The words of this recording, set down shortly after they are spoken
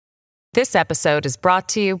This episode is brought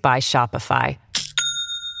to you by Shopify.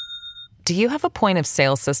 Do you have a point of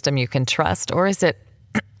sale system you can trust, or is it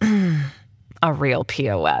a real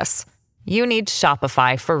POS? You need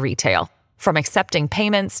Shopify for retail. From accepting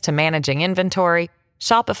payments to managing inventory,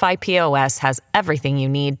 Shopify POS has everything you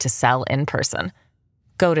need to sell in person.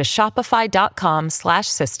 Go to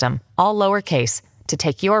shopify.com/system, all lowercase, to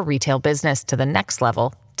take your retail business to the next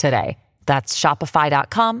level today. That's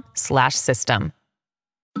shopify.com/system.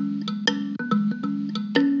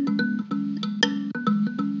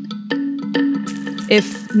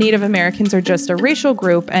 If Native Americans are just a racial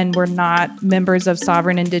group and we're not members of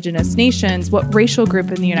sovereign indigenous nations, what racial group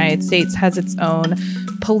in the United States has its own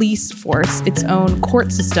police force, its own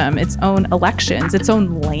court system, its own elections, its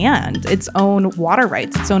own land, its own water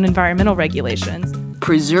rights, its own environmental regulations?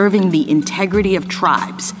 Preserving the integrity of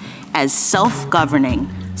tribes as self-governing,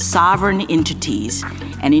 sovereign entities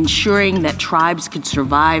and ensuring that tribes could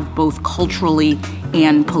survive both culturally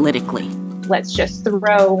and politically. Let's just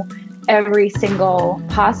throw every single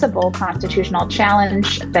possible constitutional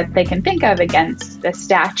challenge that they can think of against the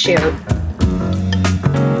statute.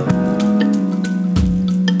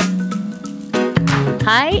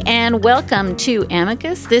 Hi, and welcome to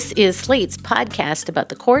Amicus. This is Slate's podcast about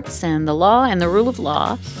the courts and the law and the rule of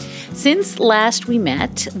law. Since last we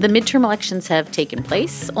met, the midterm elections have taken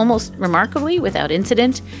place, almost remarkably without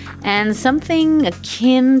incident, and something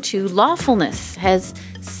akin to lawfulness has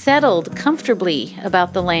settled comfortably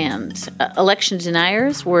about the land. Election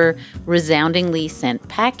deniers were resoundingly sent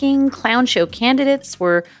packing. Clown show candidates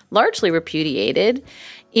were largely repudiated.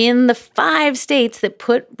 In the 5 states that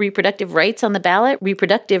put reproductive rights on the ballot,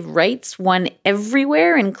 reproductive rights won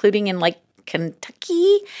everywhere, including in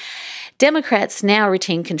Kentucky. Democrats now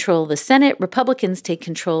retain control of the Senate. Republicans take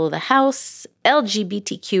control of the House.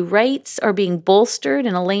 LGBTQ rights are being bolstered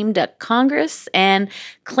in a lame duck Congress. And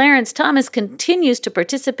Clarence Thomas continues to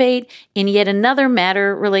participate in yet another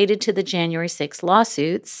matter related to the January 6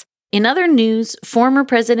 lawsuits. In other news, former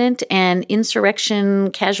president and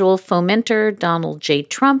insurrection casual fomenter Donald J.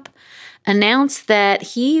 Trump announced that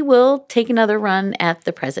he will take another run at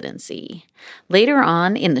the presidency. Later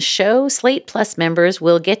on in the show, Slate Plus members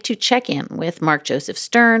will get to check in with Mark Joseph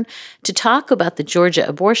Stern to talk about the Georgia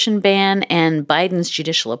abortion ban and Biden's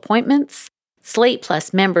judicial appointments. Slate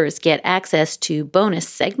Plus members get access to bonus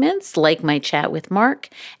segments like my chat with Mark,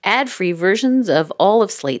 ad-free versions of all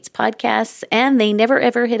of Slate's podcasts, and they never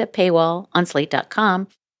ever hit a paywall on Slate.com.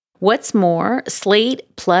 What's more, Slate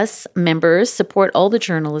Plus members support all the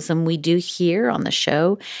journalism we do here on the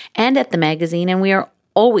show and at the magazine, and we are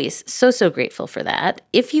always so grateful for that.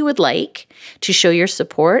 If you would like to show your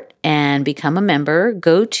support and become a member,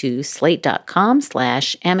 go to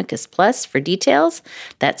slate.com/amicus plus for details.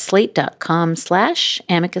 That's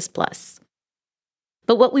slate.com/amicus plus.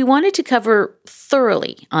 But what we wanted to cover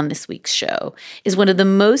thoroughly on this week's show is one of the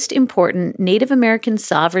most important Native American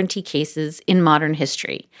sovereignty cases in modern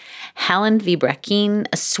history, Haaland v. Brackeen,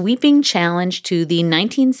 a sweeping challenge to the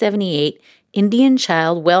 1978 Indian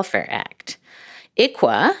Child Welfare Act.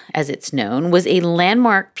 ICWA, as it's known, was a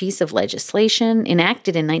landmark piece of legislation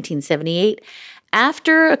enacted in 1978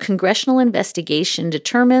 after a congressional investigation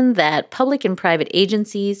determined that public and private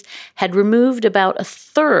agencies had removed about a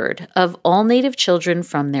third of all Native children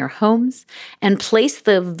from their homes and placed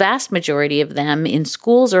the vast majority of them in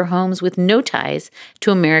schools or homes with no ties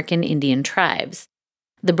to American Indian tribes.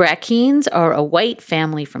 The Brackeens are a white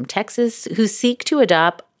family from Texas who seek to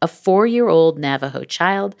adopt a 4-year-old Navajo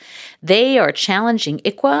child. They are challenging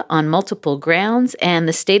ICWA on multiple grounds, and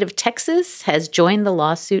the state of Texas has joined the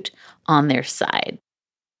lawsuit on their side.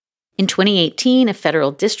 In 2018, a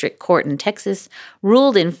federal district court in Texas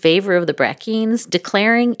ruled in favor of the Brackeens,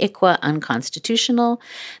 declaring ICWA unconstitutional.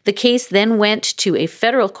 The case then went to a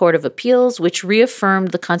federal court of appeals, which reaffirmed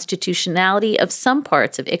the constitutionality of some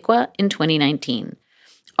parts of ICWA in 2019.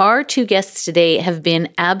 Our 2 guests today have been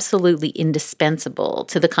absolutely indispensable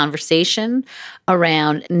to the conversation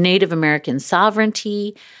around Native American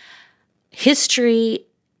sovereignty, history,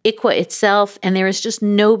 ICWA itself, and there is just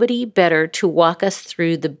nobody better to walk us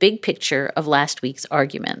through the big picture of last week's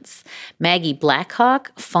arguments. Maggie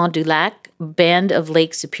Blackhawk, Fond du Lac, Band of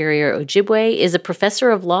Lake Superior Ojibwe, is a professor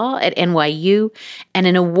of law at NYU and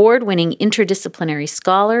an award-winning interdisciplinary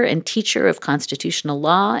scholar and teacher of constitutional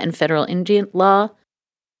law and federal Indian law.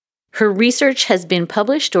 Her research has been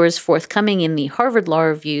published or is forthcoming in the Harvard Law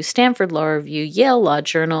Review, Stanford Law Review, Yale Law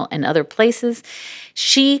Journal, and other places.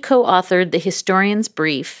 She co-authored The Historian's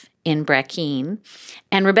Brief in Brackeen,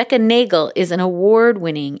 and Rebecca Nagel is an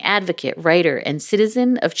award-winning advocate, writer, and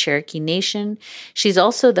citizen of Cherokee Nation. She's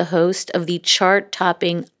also the host of the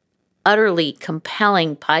chart-topping utterly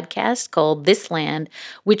compelling podcast called This Land,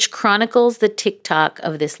 which chronicles the tick-tock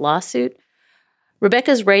of this lawsuit.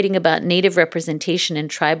 Rebecca's writing about Native representation and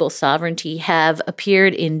tribal sovereignty have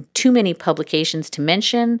appeared in too many publications to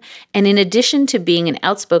mention, and in addition to being an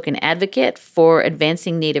outspoken advocate for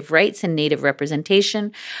advancing Native rights and Native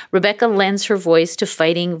representation, Rebecca lends her voice to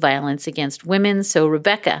fighting violence against women. So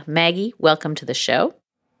Rebecca, Maggie, welcome to the show.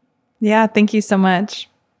 Yeah, thank you so much.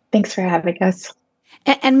 Thanks for having us.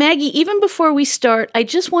 And Maggie, even before we start, I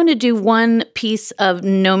just want to do one piece of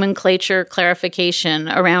nomenclature clarification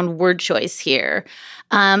around word choice here.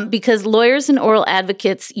 Because lawyers and oral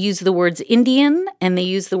advocates use the words Indian and they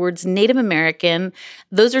use the words Native American.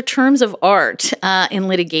 Those are terms of art in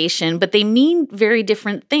litigation, but they mean very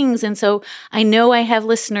different things. And so I know I have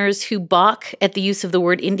listeners who balk at the use of the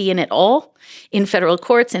word Indian at all in federal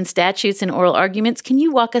courts and statutes and oral arguments. Can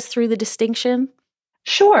you walk us through the distinction?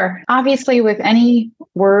 Sure. Obviously, with any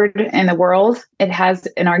word in the world, it has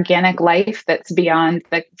an organic life that's beyond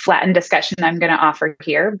the flattened discussion I'm going to offer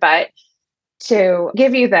here. But to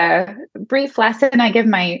give you the brief lesson I give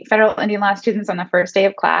my federal Indian law students on the first day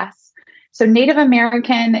of class. So Native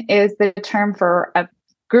American is the term for a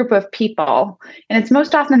group of people. And it's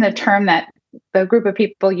most often the term that the group of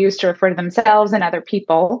people use to refer to themselves and other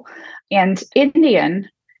people. And Indian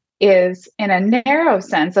is, in a narrow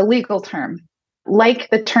sense, a legal term, like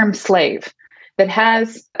the term slave, that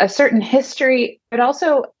has a certain history, but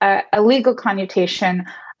also a legal connotation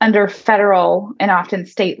under federal and often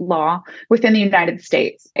state law within the United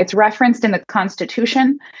States. It's referenced in the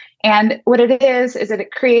Constitution. And what it is that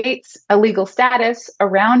it creates a legal status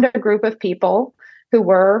around a group of people who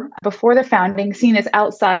were, before the founding, seen as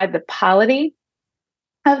outside the polity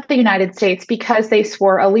of the United States because they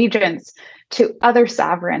swore allegiance to other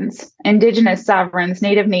sovereigns, indigenous sovereigns,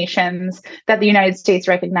 Native nations that the United States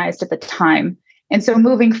recognized at the time. And so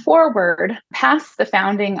moving forward, past the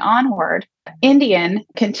founding onward, Indian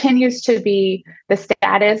continues to be the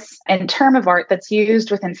status and term of art that's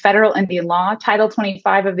used within federal Indian law. Title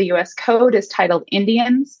 25 of the U.S. Code is titled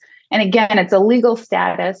Indians. And again, it's a legal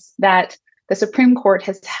status that the Supreme Court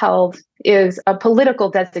has held is a political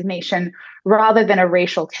designation rather than a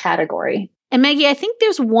racial category. And Maggie, I think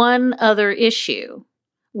there's one other issue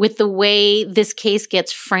with the way this case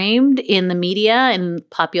gets framed in the media and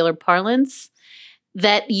popular parlance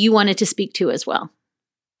that you wanted to speak to as well.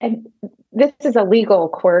 And this is a legal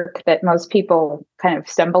quirk that most people kind of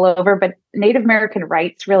stumble over, but Native American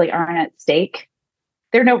rights really aren't at stake.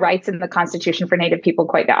 There are no rights in the Constitution for Native people,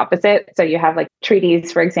 quite the opposite. So you have like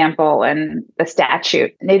treaties, for example, and the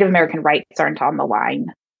statute. Native American rights aren't on the line.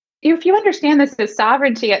 If you understand this as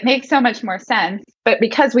sovereignty, it makes so much more sense. But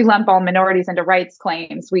because we lump all minorities into rights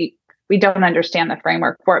claims, we don't understand the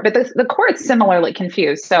framework for it. But the court's similarly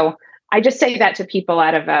confused. So I just say that to people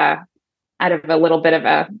out of a little bit of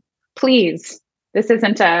a please. This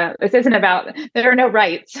isn't about, there are no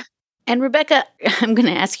rights. And Rebecca, I'm going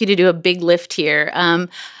to ask you to do a big lift here. I'm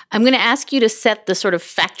going to ask you to set the sort of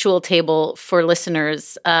factual table for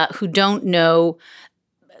listeners who don't know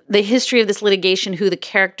the history of this litigation, who the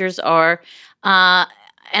characters are.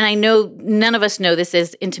 And I know none of us know this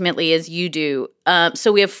as intimately as you do.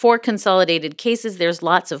 So we have 4 consolidated cases. There's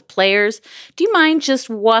lots of players. Do you mind just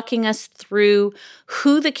walking us through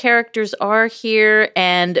who the characters are here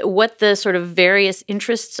and what the sort of various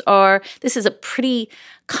interests are? This is a pretty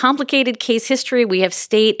complicated case history. We have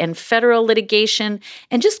state and federal litigation,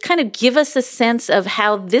 and just kind of give us a sense of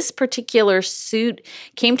how this particular suit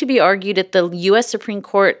came to be argued at the U.S. Supreme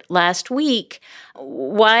Court last week.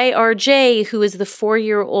 Why RJ, who is the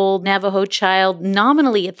 4-year-old Navajo child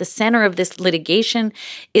nominally at the center of this litigation,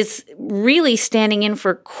 is really standing in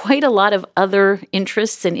for quite a lot of other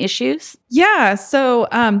interests and issues? Yeah, so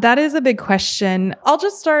that is a big question. I'll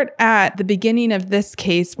just start at the beginning of this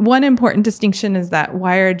case. One important distinction is that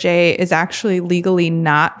YRJ is actually legally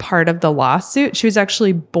not part of the lawsuit. She was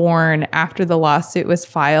actually born after the lawsuit was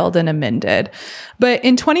filed and amended. But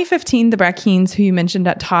in 2015, the Brackeens, who you mentioned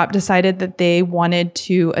at top, decided that they wanted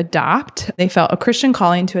to adopt. They felt a Christian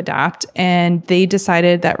calling to adopt, and they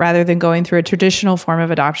decided that rather than going through a traditional form of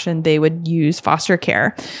adoption, they would use foster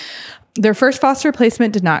care. Their first foster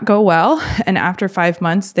placement did not go well, and after 5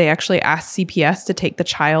 months, they actually asked CPS to take the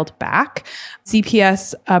child back.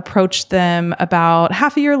 CPS approached them about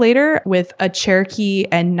half a year later with a Cherokee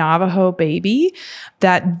and Navajo baby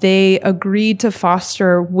that they agreed to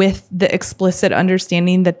foster with the explicit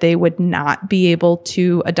understanding that they would not be able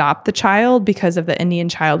to adopt the child because of the Indian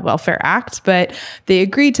Child Welfare Act. But they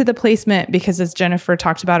agreed to the placement because, as Jennifer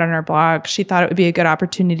talked about on her blog, she thought it would be a good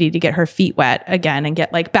opportunity to get her feet wet again and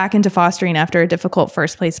get back into foster fostering after a difficult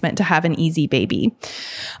first placement to have an easy baby.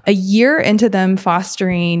 A year into them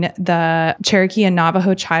fostering the Cherokee and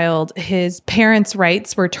Navajo child, his parents'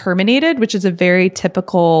 rights were terminated, which is a very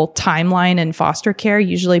typical timeline in foster care.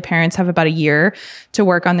 Usually parents have about a year to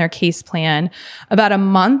work on their case plan. About a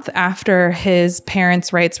month after his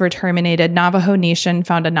parents' rights were terminated, Navajo Nation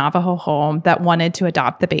found a Navajo home that wanted to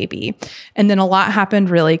adopt the baby. And then a lot happened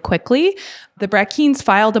really quickly. The Brackens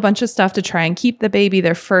filed a bunch of stuff to try and keep the baby.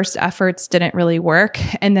 Their first efforts didn't really work.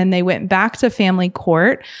 And then they went back to family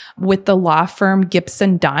court with the law firm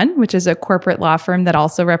Gibson Dunn, which is a corporate law firm that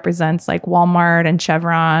also represents like Walmart and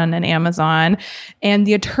Chevron and Amazon, and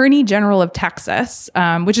the Attorney General of Texas,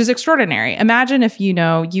 which is extraordinary. Imagine if,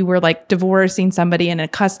 you were like divorcing somebody in a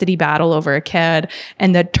custody battle over a kid,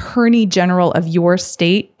 and the Attorney General of your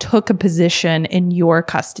state took a position in your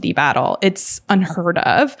custody battle. It's unheard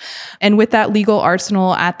of. And with that legal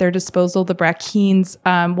arsenal at their disposal, the Brackens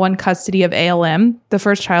won custody of ALM, the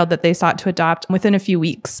first child that they sought to adopt, within a few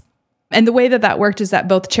weeks. And the way that worked is that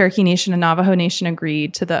both Cherokee Nation and Navajo Nation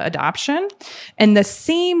agreed to the adoption. And the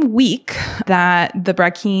same week that the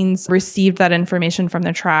Brackens received that information from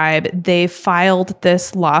the tribe, they filed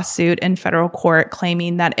this lawsuit in federal court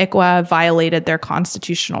claiming that ICWA violated their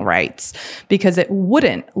constitutional rights because it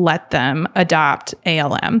wouldn't let them adopt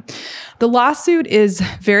ALM. The lawsuit is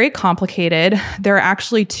very complicated. There are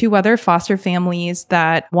actually two other foster families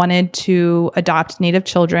that wanted to adopt Native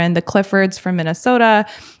children, the Cliffords from Minnesota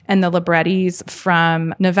and the Librettis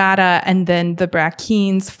from Nevada. And then the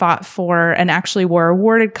Brackens fought for and actually were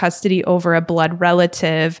awarded custody over a blood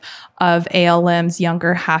relative of ALM's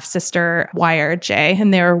younger half-sister, YRJ.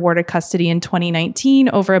 And they were awarded custody in 2019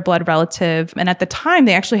 over a blood relative. And at the time,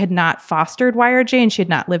 they actually had not fostered YRJ and she had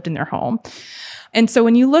not lived in their home. And so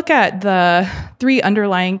when you look at the three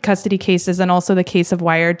underlying custody cases and also the case of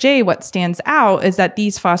YRJ, what stands out is that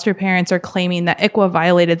these foster parents are claiming that ICWA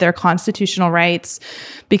violated their constitutional rights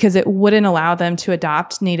because it wouldn't allow them to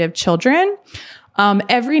adopt Native children.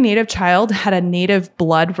 Every Native child had a Native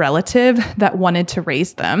blood relative that wanted to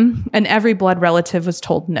raise them, and every blood relative was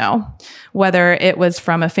told no. Whether it was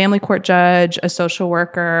from a family court judge, a social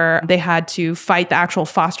worker, they had to fight the actual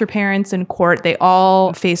foster parents in court. They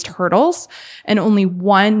all faced hurdles, and only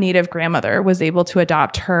one Native grandmother was able to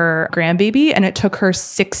adopt her grandbaby, and it took her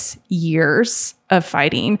 6 years of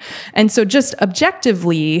fighting. And so just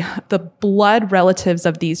objectively, the blood relatives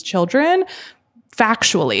of these children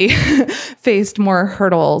factually faced more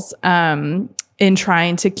hurdles in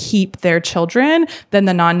trying to keep their children than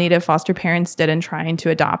the non-Native foster parents did in trying to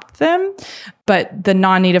adopt them. But the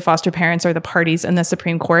non-Native foster parents are the parties in the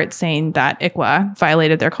Supreme Court saying that ICWA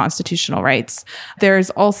violated their constitutional rights. There's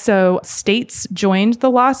also states joined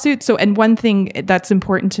the lawsuit. And one thing that's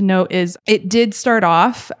important to note is it did start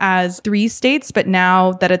off as 3 states, but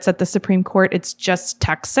now that it's at the Supreme Court, it's just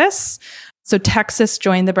Texas. So Texas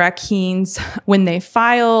joined the Brackens. When they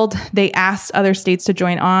filed, they asked other states to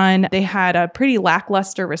join on. They had a pretty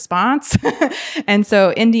lackluster response. And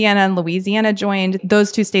so Indiana and Louisiana joined.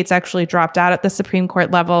 Those 2 states actually dropped out at the Supreme Court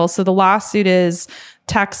level. So the lawsuit is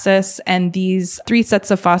Texas and these 3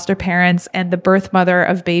 sets of foster parents and the birth mother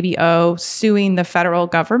of baby O suing the federal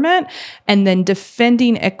government. And then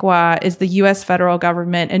defending ICWA is the U.S. federal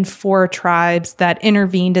government and 4 tribes that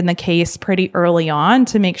intervened in the case pretty early on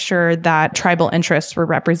to make sure that tribal interests were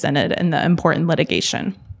represented in the important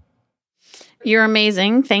litigation. You're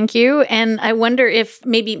amazing. Thank you. And I wonder if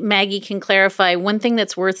maybe Maggie can clarify. One thing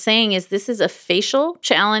that's worth saying is this is a facial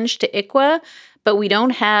challenge to ICWA, but we don't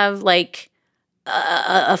have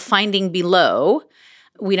a finding below.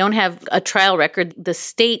 We don't have a trial record. The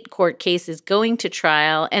state court case is going to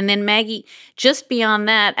trial. And then Maggie, just beyond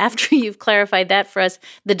that, after you've clarified that for us,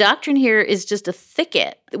 the doctrine here is just a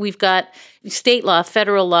thicket. We've got state law,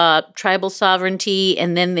 federal law, tribal sovereignty,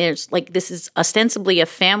 and then there's this is ostensibly a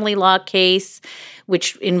family law case,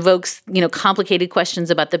 which invokes, complicated questions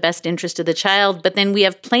about the best interest of the child. But then we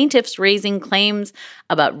have plaintiffs raising claims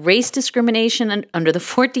about race discrimination under the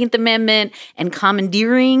 14th Amendment and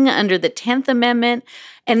commandeering under the 10th Amendment.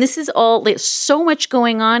 And this is all, there's so much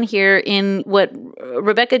going on here in what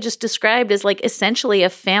Rebecca just described as essentially a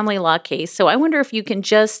family law case. So I wonder if you can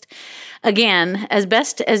just, again, as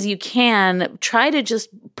best as you can, try to just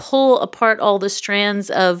pull apart all the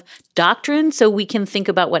strands of doctrine so we can think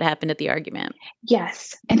about what happened at the argument.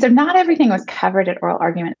 Yes. And so not everything was covered at oral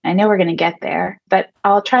argument. I know we're going to get there, but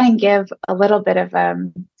I'll try and give a little bit of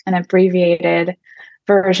an abbreviated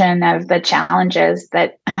version of the challenges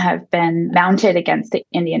that have been mounted against the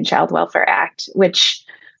Indian Child Welfare Act, which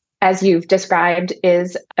as you've described,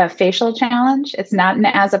 is a facial challenge. It's not an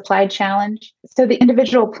as-applied challenge. So the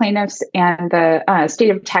individual plaintiffs and the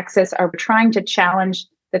state of Texas are trying to challenge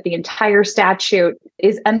that the entire statute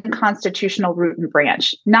is unconstitutional root and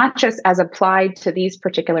branch, not just as applied to these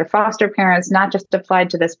particular foster parents, not just applied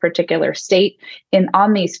to this particular state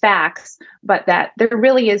on these facts, but that there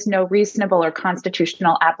really is no reasonable or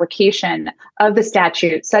constitutional application of the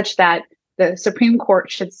statute such that the Supreme Court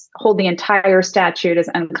should hold the entire statute as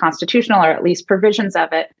unconstitutional, or at least provisions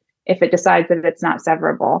of it, if it decides that it's not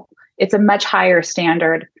severable. It's a much higher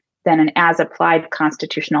standard than an as-applied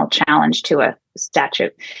constitutional challenge to a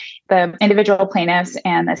statute. The individual plaintiffs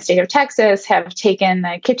and the state of Texas have taken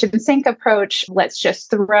the kitchen sink approach. Let's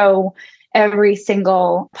just throw every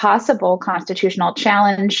single possible constitutional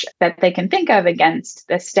challenge that they can think of against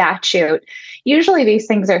the statute. Usually these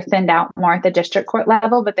things are thinned out more at the district court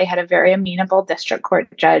level, but they had a very amenable district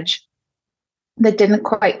court judge that didn't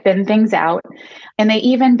quite thin things out. And they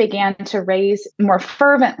even began to raise more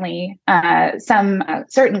fervently some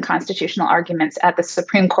certain constitutional arguments at the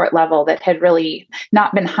Supreme Court level that had really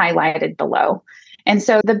not been highlighted below. And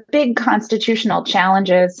so the big constitutional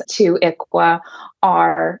challenges to ICWA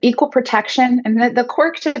are equal protection. And the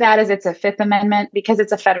quirk to that is it's a Fifth Amendment because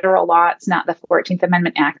it's a federal law. It's not the 14th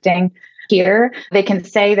Amendment acting. Here, they can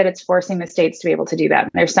say that it's forcing the states to be able to do that.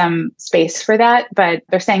 There's some space for that, but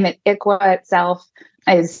they're saying that ICWA itself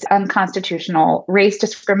is unconstitutional race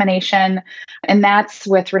discrimination, and that's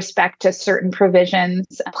with respect to certain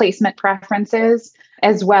provisions, placement preferences,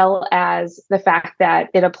 as well as the fact that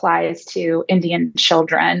it applies to Indian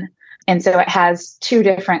children. And so it has two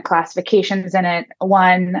different classifications in it.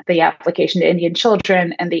 One, the application to Indian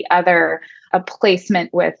children, and the other, a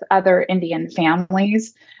placement with other Indian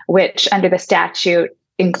families, which under the statute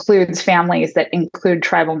includes families that include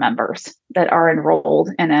tribal members that are enrolled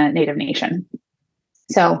in a Native nation.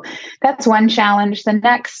 So that's one challenge. The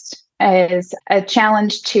next is a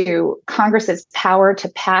challenge to Congress's power to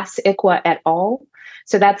pass ICWA at all.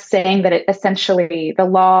 So that's saying that it essentially the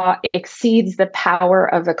law exceeds the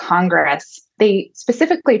power of the Congress. They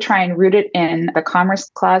specifically try and root it in the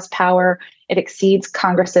Commerce Clause power. It exceeds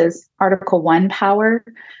Congress's Article 1 power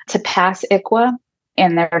to pass ICWA.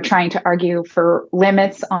 And they're trying to argue for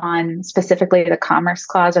limits on specifically the Commerce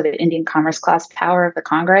Clause or the Indian Commerce Clause power of the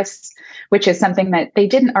Congress, which is something that they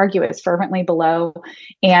didn't argue as fervently below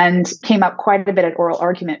and came up quite a bit at oral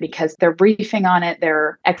argument because their briefing on it,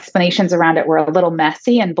 their explanations around it were a little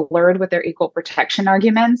messy and blurred with their equal protection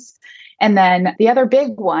arguments. And then the other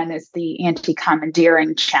big one is the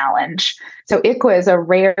anti-commandeering challenge. So ICWA is a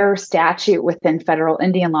rare statute within federal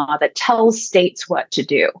Indian law that tells states what to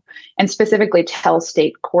do, and specifically tells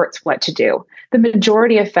state courts what to do. The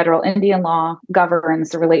majority of federal Indian law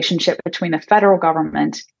governs the relationship between the federal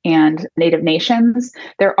government and Native nations.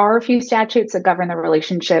 There are a few statutes that govern the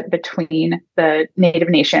relationship between the Native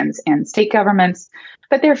nations and state governments,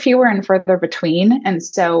 but they're fewer and further between. And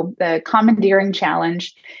so the commandeering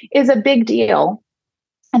challenge is a big deal.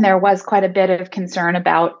 And there was quite a bit of concern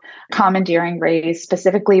about commandeering raised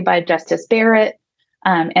specifically by Justice Barrett,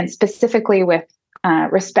 and specifically with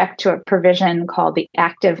respect to a provision called the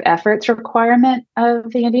active efforts requirement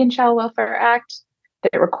of the Indian Child Welfare Act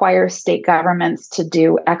that requires state governments to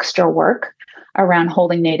do extra work around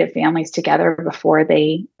holding Native families together before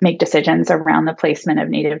they make decisions around the placement of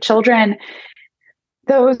Native children.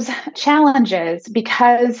 Those challenges,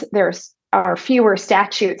 because there are fewer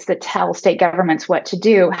statutes that tell state governments what to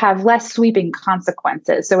do, have less sweeping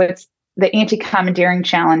consequences. So it's the anti-commandeering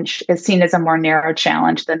challenge is seen as a more narrow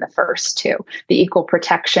challenge than the first two, the equal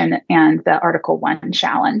protection and the Article 1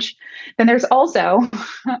 challenge. Then there's also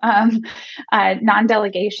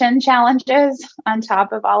non-delegation challenges on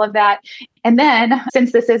top of all of that. And then,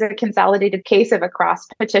 since this is a consolidated case of a cross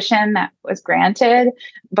petition that was granted,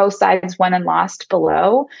 both sides won and lost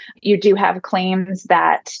below, you do have claims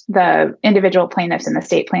that the individual plaintiffs and the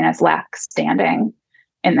state plaintiffs lack standing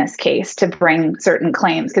in this case to bring certain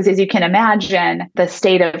claims. Because as you can imagine, the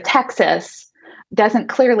state of Texas doesn't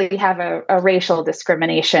clearly have a racial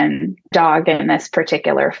discrimination dog in this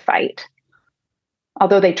particular fight.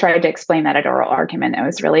 Although they tried to explain that at oral argument, it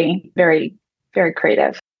was really very, very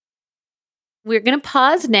creative. We're going to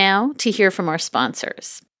pause now to hear from our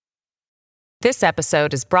sponsors. This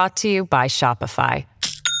episode is brought to you by Shopify.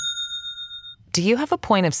 Do you have a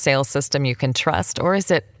point of sale system you can trust, or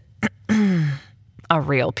is it a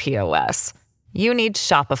real POS? You need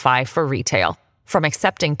Shopify for retail. From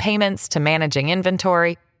accepting payments to managing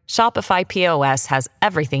inventory, Shopify POS has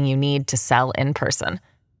everything you need to sell in person.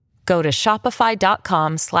 Go to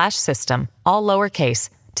shopify.com/system, all lowercase,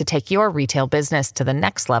 to take your retail business to the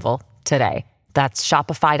next level today. That's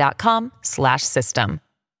shopify.com/system.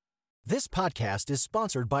 This podcast is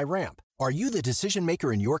sponsored by Ramp. Are you the decision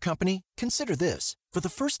maker in your company? Consider this. For the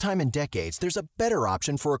first time in decades, there's a better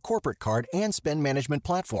option for a corporate card and spend management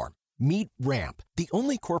platform. Meet Ramp, the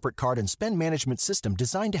only corporate card and spend management system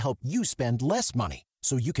designed to help you spend less money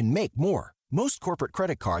so you can make more. Most corporate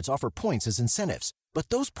credit cards offer points as incentives, but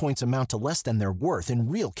those points amount to less than their worth in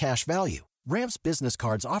real cash value. Ramp's business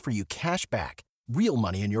cards offer you cash back, real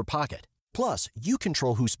money in your pocket. Plus, you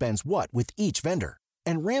control who spends what with each vendor.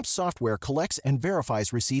 And Ramp's software collects and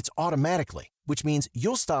verifies receipts automatically, which means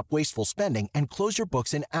you'll stop wasteful spending and close your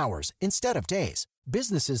books in hours instead of days.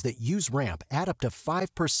 Businesses that use Ramp add up to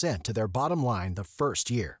 5% to their bottom line the first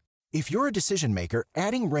year. If you're a decision maker,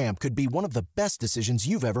 adding Ramp could be one of the best decisions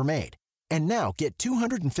you've ever made. And now get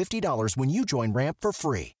 $250 when you join Ramp for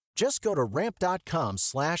free. Just go to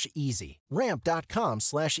ramp.com/easy.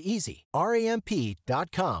 Ramp.com/easy.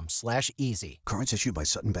 RAMP.com/easy. Cards issued by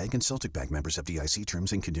Sutton Bank and Celtic Bank, members of FDIC.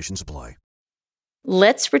 Terms and conditions apply.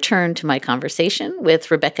 Let's return to my conversation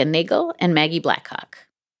with Rebecca Nagle and Maggie Blackhawk.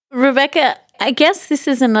 Rebecca, I guess this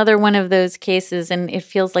is another one of those cases, and it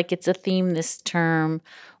feels like it's a theme this term,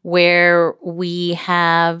 where we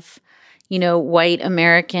have, white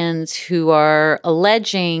Americans who are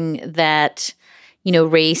alleging that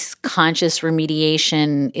race-conscious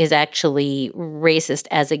remediation is actually racist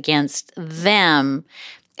as against them.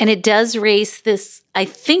 And it does raise this, I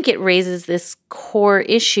think it raises this core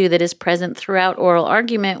issue that is present throughout oral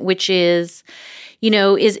argument, which is,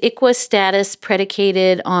 is ICWA status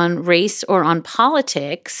predicated on race or on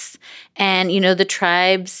politics? And, the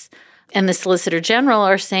tribes and the Solicitor General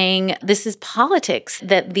are saying this is politics,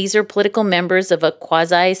 that these are political members of a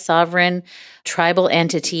quasi-sovereign tribal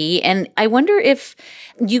entity. And I wonder if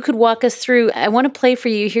you could walk us through, I want to play for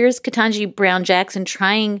you. Here's Ketanji Brown Jackson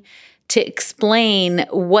trying to explain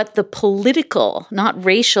what the political, not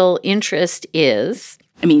racial, interest is.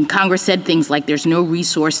 Congress said things like there's no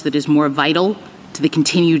resource that is more vital to the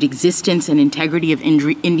continued existence and integrity of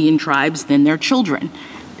Indian tribes than their children.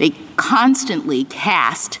 They constantly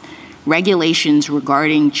cast regulations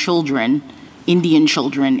regarding children, Indian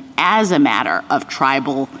children, as a matter of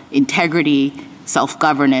tribal integrity,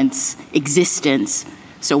 self-governance, existence.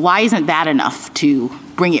 So why isn't that enough to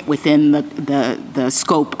bring it within the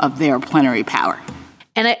scope of their plenary power?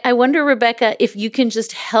 And I wonder, Rebecca, if you can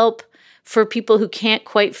just help for people who can't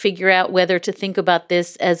quite figure out whether to think about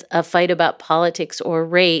this as a fight about politics or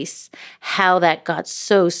race, how that got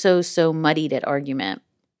so muddied at argument.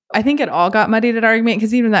 I think it all got muddied at argument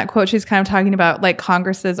because even that quote, she's kind of talking about like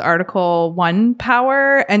Congress's Article 1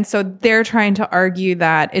 power. And so they're trying to argue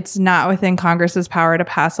that it's not within Congress's power to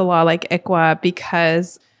pass a law like ICWA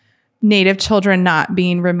because Native children not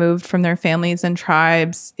being removed from their families and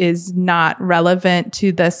tribes is not relevant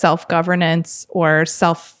to the self-governance or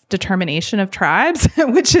self-determination of tribes,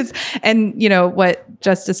 which is, and what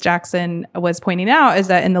Justice Jackson was pointing out is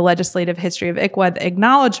that in the legislative history of ICWA, the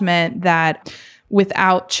acknowledgement that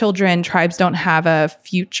without children, tribes don't have a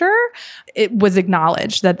future. It was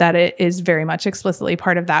acknowledged that it is very much explicitly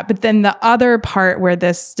part of that. But then the other part where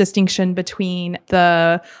this distinction between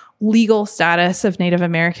the legal status of Native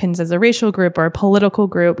Americans as a racial group or a political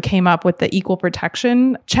group came up with the equal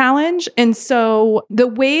protection challenge. And so the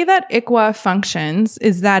way that ICWA functions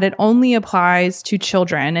is that it only applies to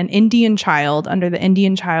children. An Indian child under the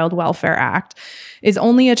Indian Child Welfare Act is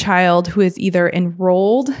only a child who is either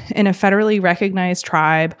enrolled in a federally recognized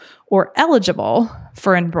tribe or eligible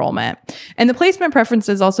for enrollment. And the placement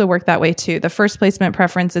preferences also work that way too. The first placement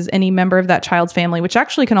preference is any member of that child's family, which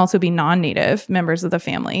actually can also be non-Native members of the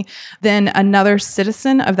family, then another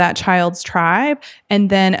citizen of that child's tribe, and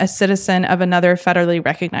then a citizen of another federally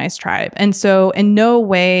recognized tribe. And so in no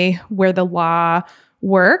way where the law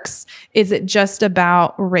works is it just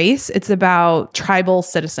about race. It's about tribal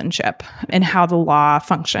citizenship and how the law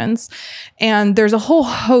functions. And there's a whole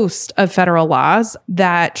host of federal laws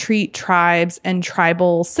that treat tribes and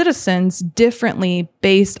tribal citizens differently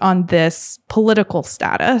based on this political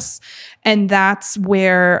status. And that's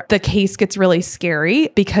where the case gets really scary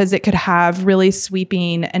because it could have really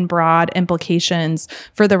sweeping and broad implications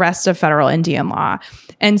for the rest of federal Indian law.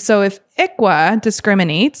 And so if ICWA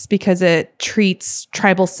discriminates because it treats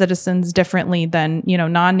tribal citizens differently than,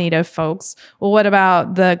 non-Native folks, well, what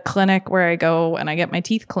about the clinic where I go and I get my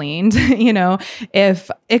teeth cleaned?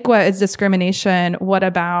 If ICWA is discrimination, what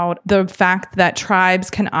about the fact that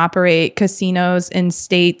tribes can operate casinos in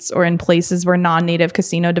states or in places where non-Native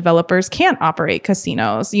casino developers can't operate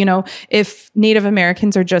casinos? If Native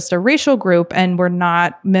Americans are just a racial group and we're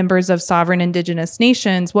not members of sovereign indigenous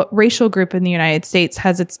nations, what racial group in the United States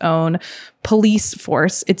has its own police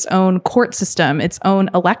force, its own court system, its own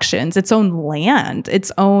elections, its own land,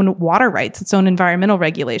 its own water rights, its own environmental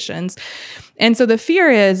regulations. And so the fear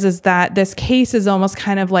is that this case is almost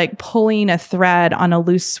kind of like pulling a thread on a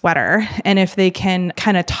loose sweater. And if they can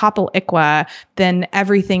kind of topple ICWA, then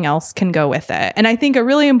everything else can go with it. And I think a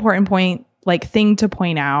really important thing to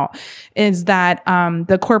point out is that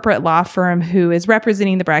the corporate law firm who is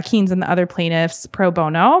representing the Brackenes and the other plaintiffs pro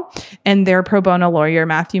bono, and their pro bono lawyer,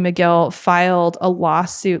 Matthew McGill, filed a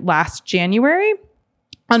lawsuit last January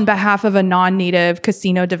on behalf of a non-native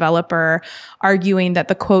casino developer, arguing that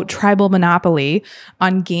the, quote, tribal monopoly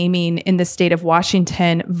on gaming in the state of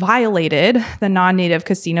Washington violated the non-native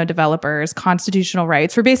casino developers' constitutional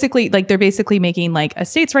rights for they're basically making like a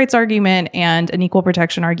states' rights argument and an equal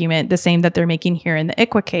protection argument, the same that they're making here in the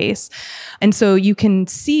ICWA case. And so you can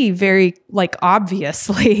see very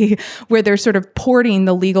obviously where they're sort of porting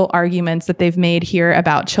the legal arguments that they've made here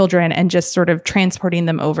about children and just sort of transporting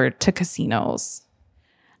them over to casinos.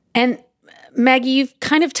 And Maggie, you've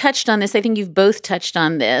kind of touched on this. I think you've both touched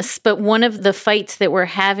on this, but one of the fights that we're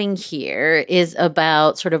having here is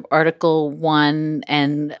about sort of Article 1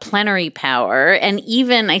 and plenary power. And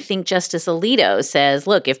even I think Justice Alito says,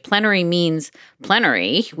 look, if plenary means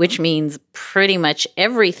plenary, which means pretty much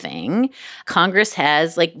everything, Congress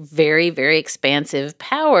has very, very expansive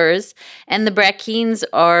powers. And the Brackenes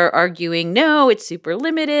are arguing, no, it's super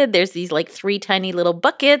limited. There's these 3 tiny little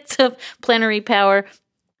buckets of plenary power.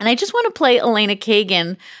 And I just want to play Elena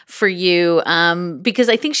Kagan for you because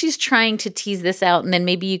I think she's trying to tease this out, and then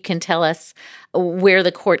maybe you can tell us where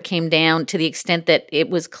the court came down to the extent that it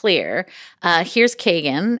was clear. Here's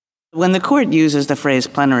Kagan. When the court uses the phrase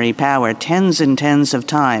plenary power tens and tens of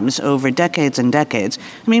times over decades and decades,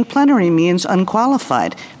 plenary means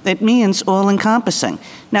unqualified. It means all-encompassing.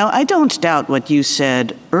 Now, I don't doubt what you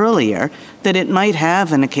said earlier, that it might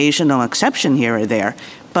have an occasional exception here or there,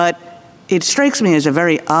 but it strikes me as a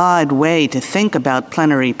very odd way to think about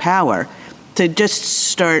plenary power, to just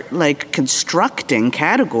start constructing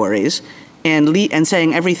categories and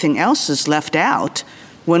saying everything else is left out,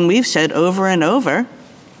 when we've said over and over,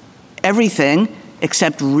 everything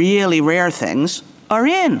except really rare things are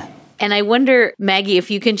in. And I wonder, Maggie, if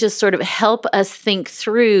you can just sort of help us think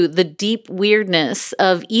through the deep weirdness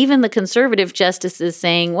of even the conservative justices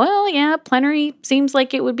saying, well, yeah, plenary seems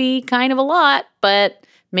like it would be kind of a lot, but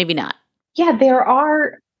maybe not. Yeah, there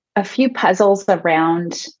are a few puzzles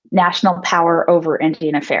around national power over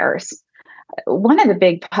Indian affairs. One of the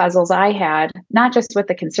big puzzles I had, not just with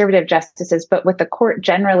the conservative justices, but with the court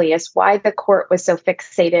generally, is why the court was so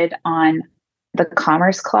fixated on the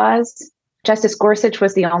Commerce Clause. Justice Gorsuch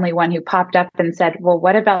was the only one who popped up and said, well,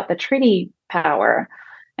 what about the treaty power?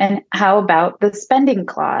 And how about the spending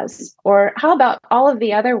clause? Or how about all of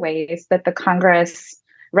the other ways that the Congress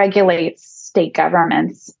regulates state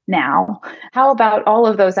governments now? How about all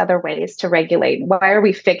of those other ways to regulate? Why are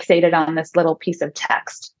we fixated on this little piece of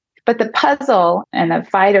text? But the puzzle and the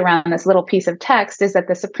fight around this little piece of text is that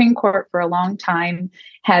the Supreme Court for a long time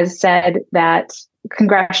has said that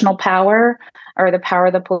congressional power, or the power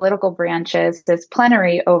of the political branches, is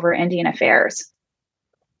plenary over Indian affairs.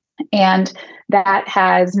 And that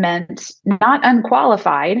has meant not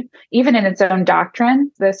unqualified, even in its own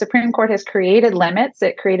doctrine. The Supreme Court has created limits.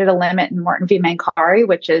 It created a limit in Morton v. Mancari,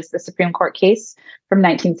 which is the Supreme Court case from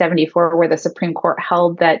 1974, where the Supreme Court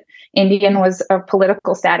held that Indian was a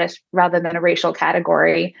political status rather than a racial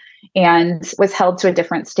category, and was held to a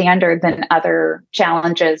different standard than other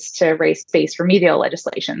challenges to race-based remedial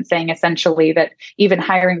legislation, saying essentially that even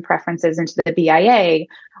hiring preferences into the BIA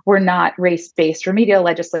were not race-based remedial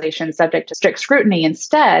legislation subject to strict scrutiny.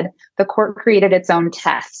 Instead, the court created its own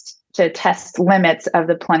test to test limits of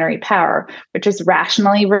the plenary power, which is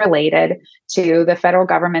rationally related to the federal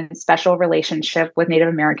government's special relationship with Native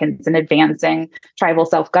Americans in advancing tribal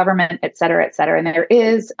self-government, et cetera, et cetera. And there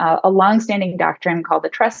is a longstanding doctrine called the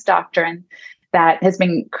trust doctrine that has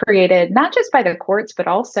been created not just by the courts, but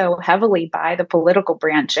also heavily by the political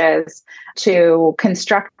branches to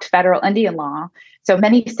construct federal Indian law. So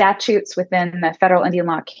many statutes within the federal Indian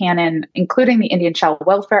law canon, including the Indian Child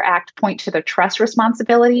Welfare Act, point to the trust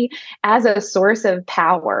responsibility as a source of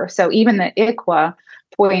power. So even the ICWA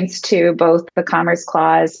points to both the Commerce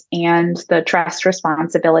Clause and the trust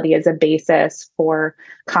responsibility as a basis for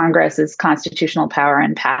Congress's constitutional power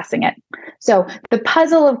in passing it. So the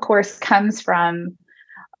puzzle, of course, comes from,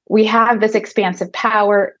 we have this expansive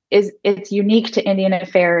power, it's unique to Indian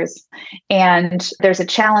affairs, and there's a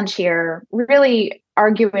challenge here, really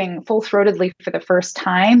arguing full-throatedly for the first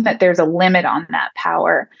time that there's a limit on that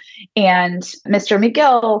power. And Mr.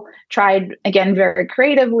 McGill tried, again, very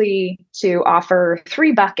creatively to offer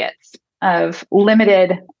 3 buckets of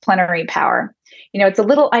limited plenary power. It's a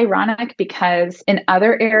little ironic because in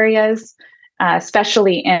other areas,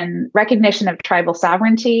 especially in recognition of tribal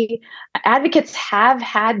sovereignty, advocates have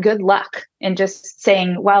had good luck in just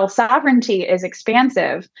saying, well, sovereignty is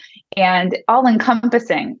expansive and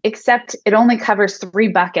all-encompassing, except it only covers 3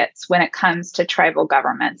 buckets when it comes to tribal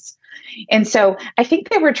governments. And so I think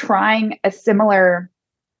they were trying a similar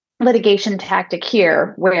litigation tactic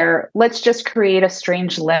here, where let's just create a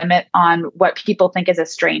strange limit on what people think is a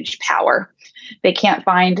strange power. They can't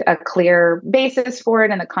find a clear basis for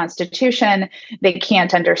it in the Constitution. They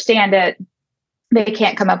can't understand it. They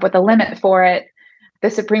can't come up with a limit for it.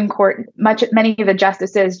 The Supreme Court, many of the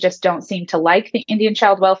justices just don't seem to like the Indian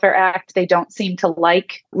Child Welfare Act. They don't seem to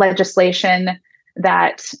like legislation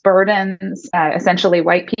that burdens essentially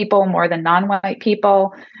white people more than non-white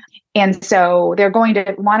people. And so they're going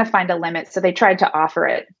to want to find a limit. So they tried to offer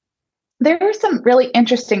it. There are some really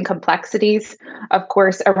interesting complexities, of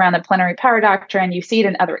course, around the plenary power doctrine. You see it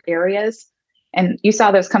in other areas, and you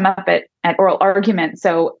saw those come up at oral argument.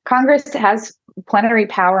 So Congress has plenary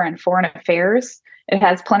power in foreign affairs. It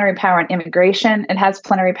has plenary power in immigration. It has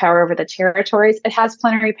plenary power over the territories. It has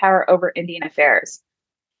plenary power over Indian affairs.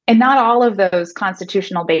 And not all of those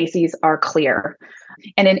constitutional bases are clear.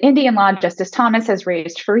 And in Indian law, Justice Thomas has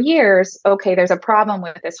raised for years, okay, there's a problem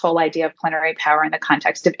with this whole idea of plenary power in the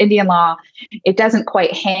context of Indian law. It doesn't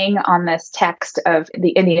quite hang on this text of the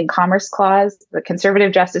Indian Commerce Clause. The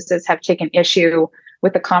conservative justices have taken issue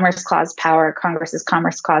with the Commerce Clause power, Congress's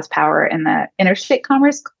Commerce Clause power in the interstate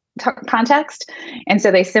commerce context. And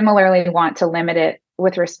so they similarly want to limit it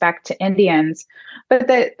with respect to Indians. But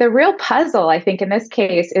the real puzzle, I think, in this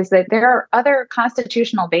case is that there are other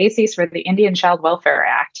constitutional bases for the Indian Child Welfare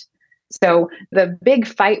Act. So the big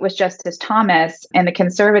fight with Justice Thomas and the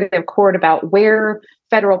conservative court about where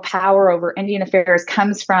federal power over Indian affairs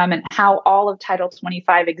comes from and how all of Title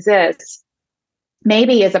 25 exists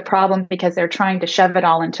maybe is a problem because they're trying to shove it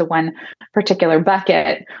all into one particular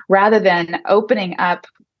bucket rather than opening up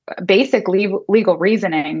basic legal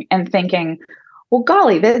reasoning and thinking, well,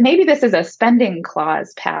 golly, maybe this is a spending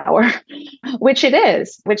clause power, which it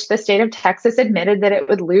is, which the state of Texas admitted that it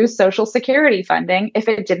would lose Social Security funding if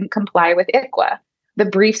it didn't comply with ICWA. The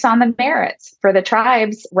briefs on the merits for the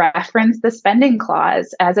tribes reference the spending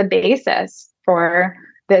clause as a basis for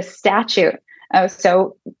this statute.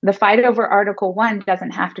 So the fight over Article 1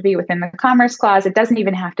 doesn't have to be within the Commerce Clause. It doesn't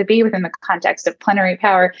even have to be within the context of plenary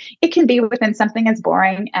power. It can be within something as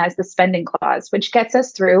boring as the Spending Clause, which gets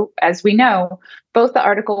us through, as we know, both the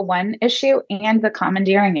Article 1 issue and the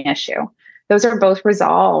commandeering issue. Those are both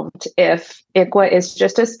resolved if ICWA is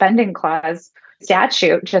just a Spending Clause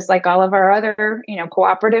statute, just like all of our other,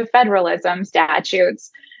 cooperative federalism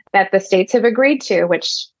statutes that the states have agreed to,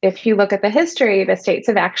 which if you look at the history, the states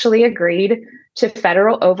have actually agreed to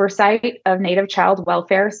federal oversight of Native child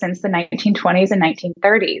welfare since the 1920s and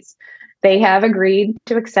 1930s. They have agreed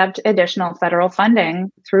to accept additional federal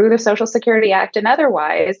funding through the Social Security Act and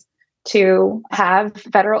otherwise to have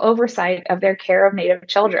federal oversight of their care of Native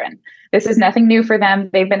children. This is nothing new for them.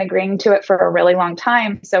 They've been agreeing to it for a really long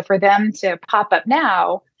time. So for them to pop up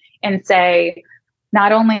now and say,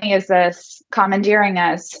 not only is this commandeering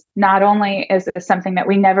us, not only is this something that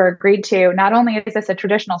we never agreed to, not only is this a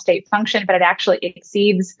traditional state function, but it actually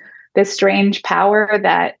exceeds this strange power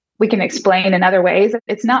that we can explain in other ways.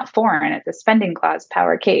 It's not foreign. It's a spending clause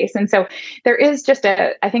power case. And so there is just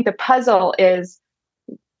I think the puzzle is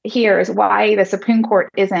why the Supreme Court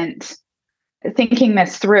isn't thinking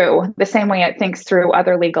this through the same way it thinks through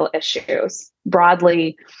other legal issues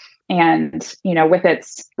broadly and, with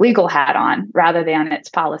its legal hat on rather than its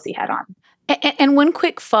policy hat on. And one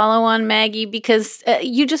quick follow on, Maggie, because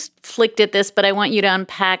you just flicked at this, but I want you to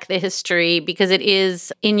unpack the history because it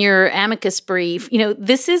is in your amicus brief.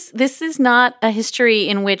 This is not a history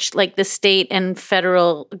in which like the state and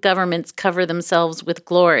federal governments cover themselves with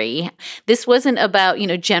glory. This wasn't about,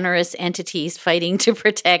 generous entities fighting to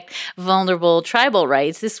protect vulnerable tribal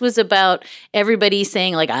rights. This was about everybody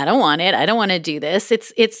saying like, I don't want it. I don't want to do this.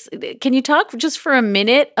 Can you talk just for a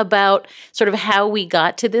minute about sort of how we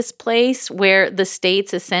got to this place where the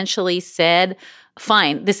states essentially said,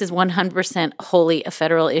 fine, this is 100% wholly a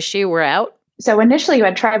federal issue, we're out? So initially you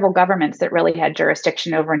had tribal governments that really had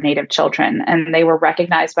jurisdiction over Native children, and they were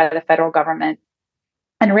recognized by the federal government.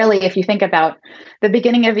 And really, if you think about the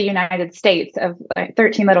beginning of the United States, of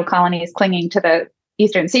 13 little colonies clinging to the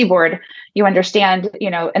eastern seaboard, you understand,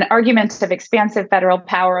 an argument of expansive federal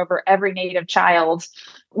power over every Native child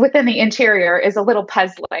within the interior is a little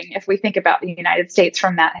puzzling if we think about the United States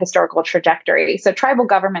from that historical trajectory. So tribal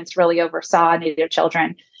governments really oversaw Native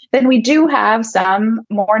children. Then we do have some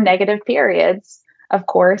more negative periods, of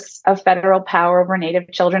course, of federal power over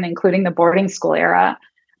Native children, including the boarding school era.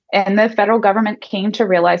 And the federal government came to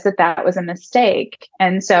realize that that was a mistake.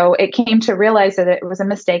 And so it came to realize that it was a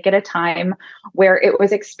mistake at a time where it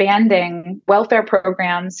was expanding welfare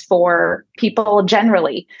programs for people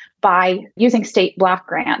generally by using state block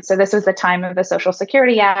grants. So this was the time of the Social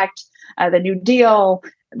Security Act, the New Deal,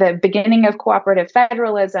 the beginning of cooperative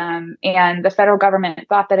federalism, and the federal government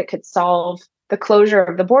thought that it could solve the closure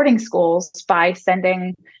of the boarding schools by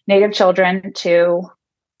sending Native children to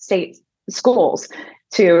state schools,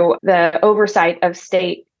 to the oversight of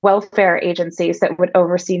state welfare agencies that would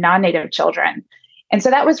oversee non-Native children. And so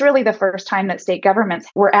that was really the first time that state governments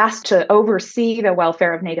were asked to oversee the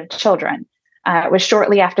welfare of Native children. It was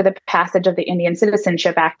shortly after the passage of the Indian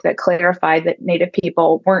Citizenship Act that clarified that Native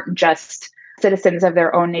people weren't just citizens of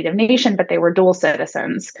their own Native nation, but they were dual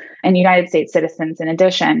citizens and United States citizens in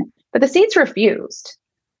addition. But the states refused.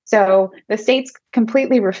 So the states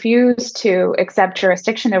completely refused to accept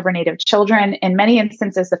jurisdiction over Native children. In many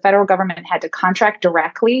instances, the federal government had to contract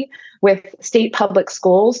directly with state public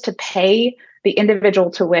schools to pay the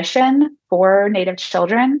individual tuition for Native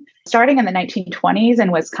children. Starting in the 1920s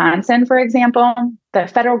in Wisconsin, for example, the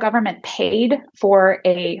federal government paid for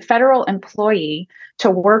a federal employee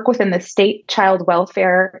to work within the state child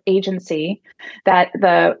welfare agency that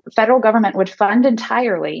the federal government would fund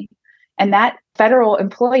entirely. And that federal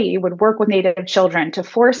employee would work with Native children to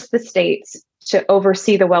force the states to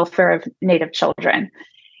oversee the welfare of Native children.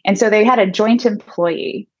 And so they had a joint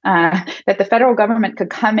employee that the federal government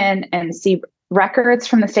could come in and see records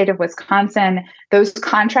from the state of Wisconsin, those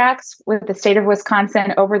contracts with the state of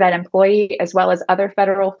Wisconsin over that employee, as well as other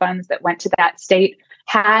federal funds that went to that state,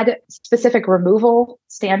 had specific removal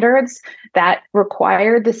standards that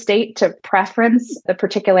required the state to preference the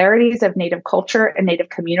particularities of Native culture and Native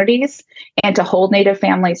communities and to hold Native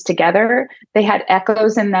families together. They had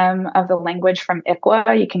echoes in them of the language from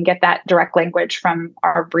ICWA. You can get that direct language from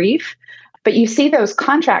our brief. But you see those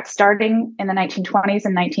contracts starting in the 1920s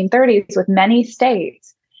and 1930s with many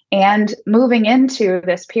states and moving into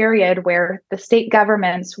this period where the state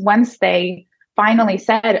governments, once they finally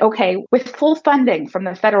said, okay, with full funding from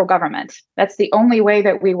the federal government, that's the only way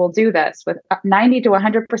that we will do this, with 90 to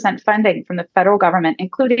 100% funding from the federal government,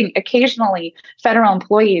 including occasionally federal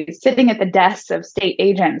employees sitting at the desks of state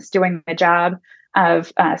agents doing the job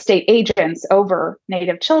of state agents over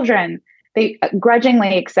Native children. They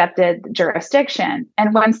grudgingly accepted jurisdiction.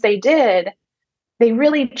 And once they did, they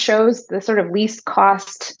really chose the sort of least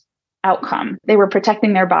cost outcome. They were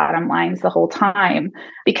protecting their bottom lines the whole time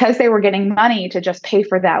because they were getting money to just pay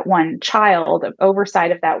for that one child, of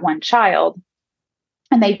oversight of that one child.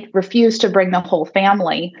 And they refused to bring the whole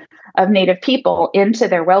family of Native people into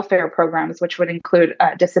their welfare programs, which would include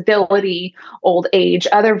disability, old age,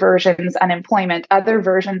 other versions, unemployment, other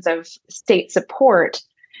versions of state support.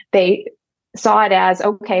 They saw it as,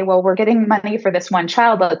 okay, well, we're getting money for this one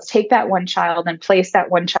child. Let's take that one child and place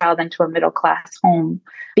that one child into a middle-class home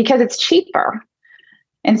because it's cheaper.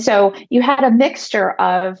 And so you had a mixture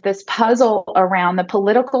of this puzzle around the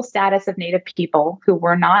political status of Native people who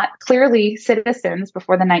were not clearly citizens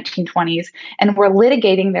before the 1920s and were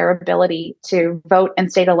litigating their ability to vote in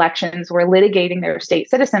state elections, were litigating their state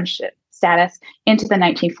citizenship status into the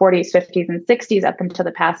 1940s, 50s, and 60s up until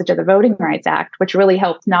the passage of the Voting Rights Act, which really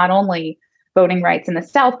helped not only voting rights in the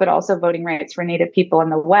South, but also voting rights for Native people in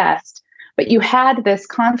the West. But you had this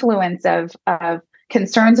confluence of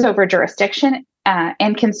concerns over jurisdiction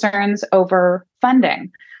and concerns over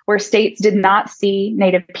funding, where states did not see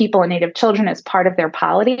Native people and Native children as part of their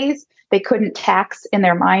polities. They couldn't tax in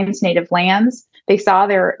their minds Native lands. They saw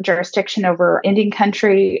their jurisdiction over Indian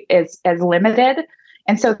country as limited.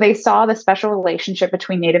 And so they saw the special relationship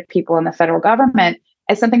between Native people and the federal government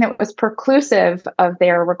as something that was preclusive of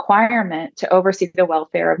their requirement to oversee the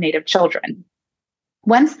welfare of Native children.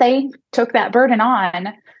 Once they took that burden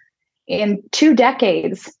on, in 2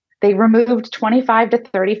 decades, they removed 25 to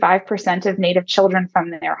 35% of Native children from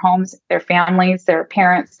their homes, their families, their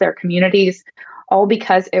parents, their communities, all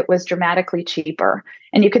because it was dramatically cheaper.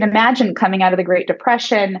 And you can imagine coming out of the Great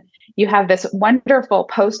Depression, you have this wonderful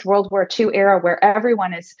post-World War II era where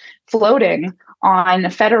everyone is floating on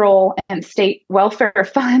federal and state welfare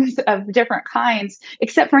funds of different kinds,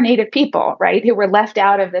 except for Native people, right, who were left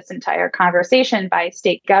out of this entire conversation by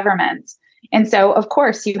state governments. And so, of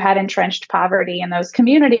course, you had entrenched poverty in those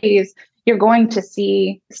communities. You're going to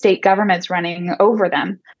see state governments running over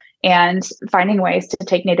them and finding ways to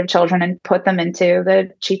take Native children and put them into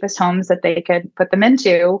the cheapest homes that they could put them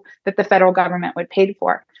into that the federal government would pay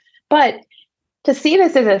for. But to see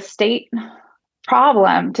this as a state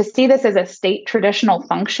problem, to see this as a state traditional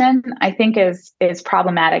function, I think is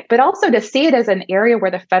problematic. But also to see it as an area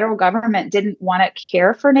where the federal government didn't want to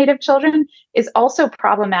care for Native children is also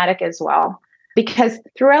problematic as well. Because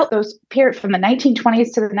throughout those periods from the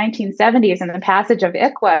 1920s to the 1970s and the passage of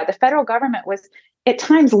ICWA, the federal government was at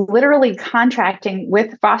times literally contracting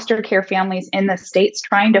with foster care families in the states,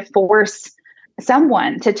 trying to force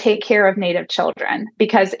someone to take care of Native children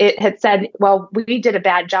because it had said, well, we did a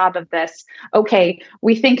bad job of this. Okay,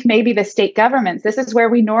 we think maybe the state governments, this is where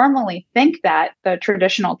we normally think that the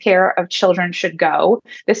traditional care of children should go.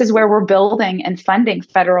 This is where we're building and funding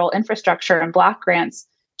federal infrastructure and block grants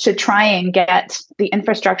to try and get the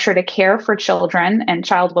infrastructure to care for children and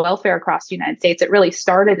child welfare across the United States. It really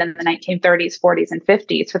started in the 1930s, 40s, and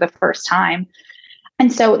 50s for the first time.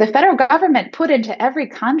 And so the federal government put into every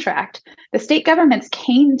contract, the state governments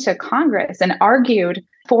came to Congress and argued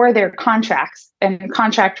for their contracts and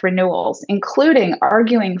contract renewals, including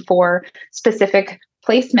arguing for specific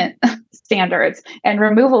placement standards and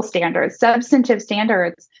removal standards, substantive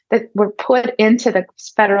standards that were put into the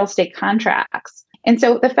federal state contracts. And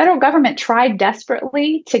so the federal government tried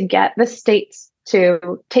desperately to get the states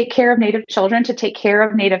to take care of Native children, to take care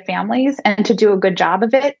of Native families, and to do a good job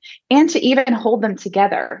of it, and to even hold them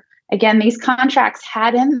together. Again, these contracts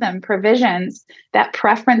had in them provisions that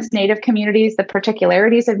preference Native communities, the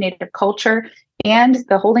particularities of Native culture, and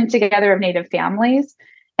the holding together of Native families.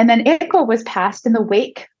 And then ICWA was passed in the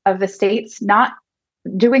wake of the states not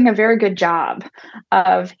doing a very good job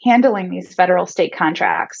of handling these federal state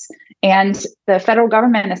contracts. And the federal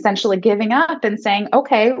government essentially giving up and saying,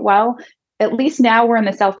 okay, well, at least now we're in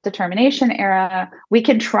the self-determination era, we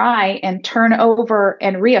can try and turn over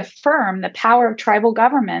and reaffirm the power of tribal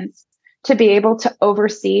governments to be able to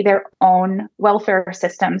oversee their own welfare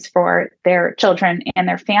systems for their children and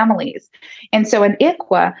their families. And so in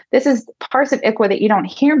ICWA, this is parts of ICWA that you don't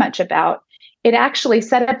hear much about. It actually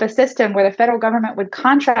set up a system where the federal government would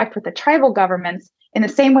contract with the tribal governments in the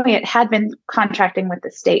same way it had been contracting with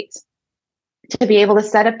the states, to be able to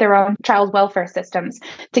set up their own child welfare systems,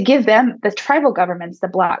 to give them, the tribal governments, the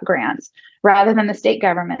block grants rather than the state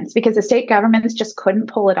governments, because the state governments just couldn't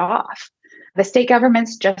pull it off. The state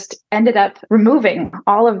governments just ended up removing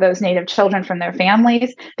all of those Native children from their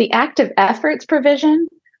families. The active efforts provision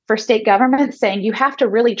for state governments saying you have to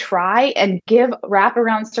really try and give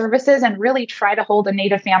wraparound services and really try to hold a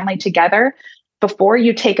Native family together before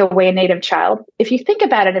you take away a Native child. If you think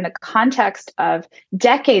about it in the context of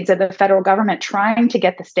decades of the federal government trying to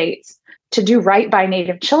get the states to do right by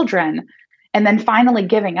Native children, and then finally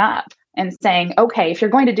giving up and saying, okay, if you're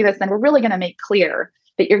going to do this, then we're really going to make clear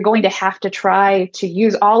that you're going to have to try to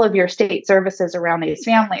use all of your state services around these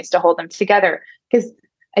families to hold them together. Because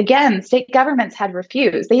again, state governments had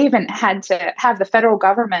refused. They even had to have the federal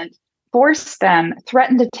government force them,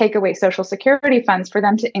 threaten to take away Social Security funds for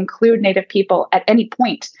them to include Native people at any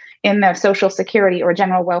point in the Social Security or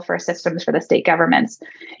general welfare systems for the state governments.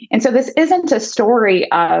 And so this isn't a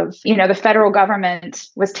story of, the federal government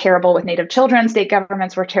was terrible with Native children, state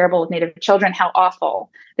governments were terrible with Native children, how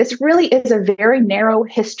awful. This really is a very narrow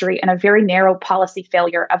history and a very narrow policy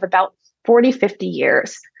failure of about 40, 50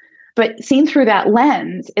 years. But seen through that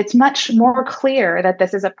lens, it's much more clear that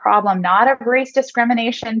this is a problem not of race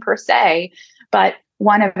discrimination per se, but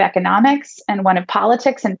one of economics and one of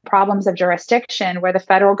politics and problems of jurisdiction, where the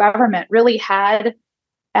federal government really had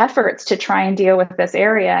efforts to try and deal with this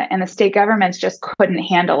area, and the state governments just couldn't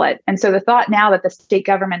handle it. And so the thought now that the state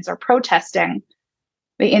governments are protesting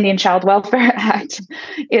the Indian Child Welfare Act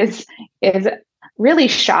is really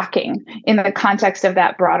shocking in the context of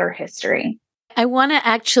that broader history. I want to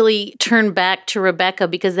actually turn back to Rebecca,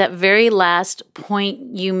 because that very last point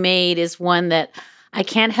you made is one that I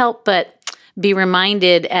can't help but be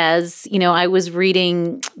reminded as, I was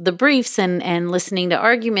reading the briefs and listening to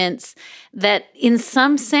arguments, that in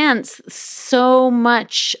some sense, so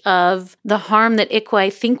much of the harm that ICWA, I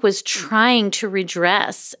think, was trying to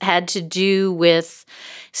redress had to do with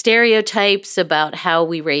stereotypes about how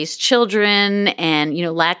we raise children and,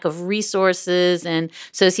 lack of resources and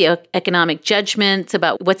socioeconomic judgments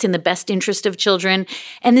about what's in the best interest of children.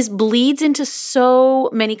 And this bleeds into so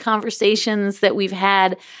many conversations that we've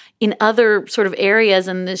had in other sort of areas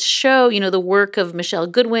in this show, the work of Michelle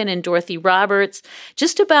Goodwin and Dorothy Roberts,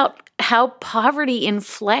 just about how poverty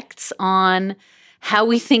inflects on how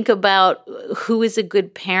we think about who is a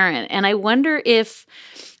good parent. And I wonder if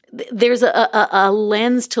there's a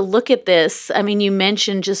lens to look at this. I mean, you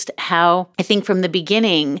mentioned just how, I think from the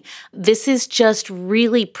beginning, this is just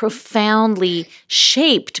really profoundly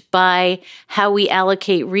shaped by how we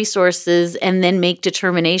allocate resources and then make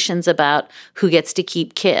determinations about who gets to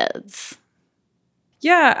keep kids.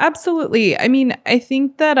 Yeah, absolutely. I mean, I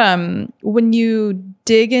think that when you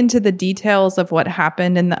dig into the details of what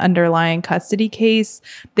happened in the underlying custody case,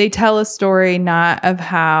 they tell a story not of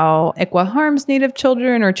how ICWA harms Native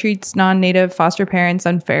children or treats non-Native foster parents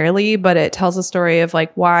unfairly, but it tells a story of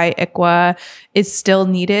like why ICWA is still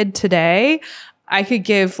needed today. I could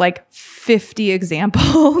give like 50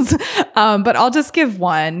 examples, but I'll just give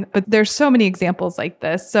one. But there's so many examples like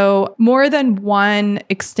this. So more than one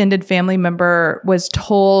extended family member was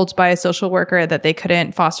told by a social worker that they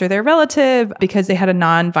couldn't foster their relative because they had a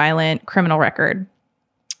nonviolent criminal record.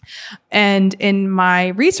 And in my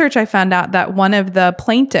research, I found out that one of the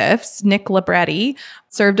plaintiffs, Nick Libretti,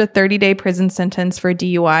 served a 30-day prison sentence for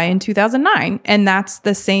DUI in 2009. And that's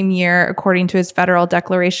the same year, according to his federal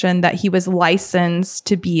declaration, that he was licensed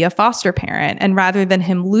to be a foster parent. And rather than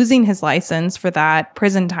him losing his license for that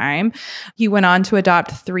prison time, he went on to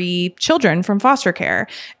adopt 3 children from foster care.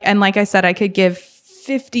 And like I said, I could give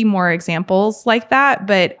 50 more examples like that,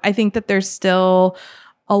 but I think that there's still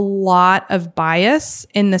a lot of bias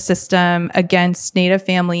in the system against Native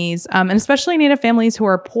families, and especially Native families who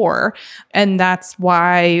are poor. And that's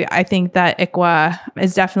why I think that ICWA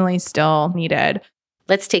is definitely still needed.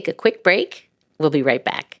 Let's take a quick break. We'll be right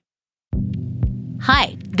back.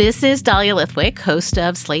 Hi, this is Dahlia Lithwick, host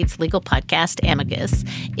of Slate's legal podcast, Amicus.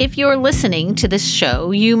 If you're listening to this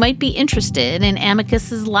show, you might be interested in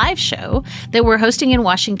Amicus's live show that we're hosting in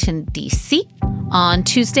Washington, D.C. on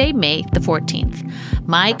Tuesday, May the 14th.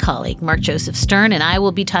 My colleague, Mark Joseph Stern, and I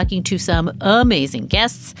will be talking to some amazing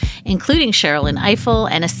guests, including Sherrilyn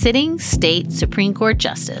Ifill and a sitting state Supreme Court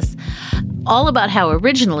justice, all about how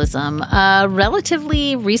originalism, a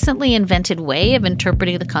relatively recently invented way of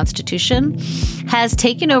interpreting the Constitution, has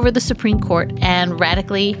taken over the Supreme Court and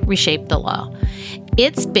radically reshaped the law.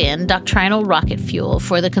 It's been doctrinal rocket fuel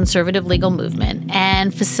for the conservative legal movement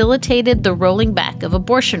and facilitated the rolling back of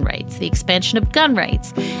abortion rights, the expansion of gun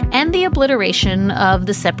rights, and the obliteration of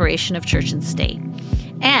the separation of church and state.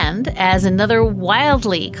 And as another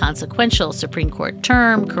wildly consequential Supreme Court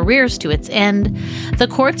term careers to its end, the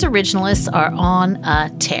court's originalists are on a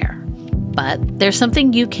tear. But there's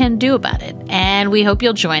something you can do about it, and we hope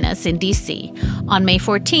you'll join us in D.C. on May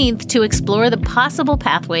 14th to explore the possible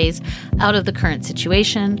pathways out of the current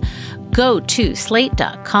situation. Go to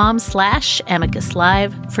slate.com/Amicus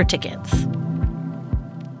Live for tickets.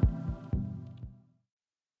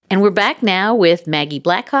 And we're back now with Maggie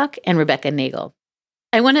Blackhawk and Rebecca Nagle.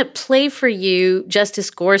 I want to play for you Justice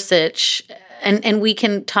Gorsuch, and we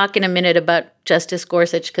can talk in a minute about Justice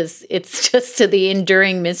Gorsuch because it's just the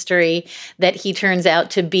enduring mystery that he turns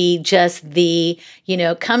out to be just the,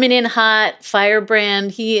 coming in hot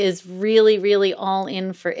firebrand. He is really, really all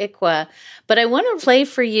in for ICWA. But I want to play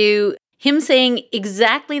for you him saying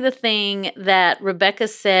exactly the thing that Rebecca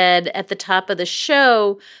said at the top of the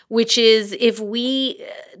show, which is if we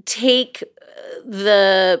take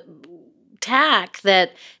the tack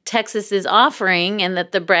that Texas is offering and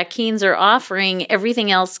that the Brackeens are offering, everything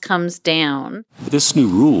else comes down. This new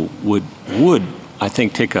rule would I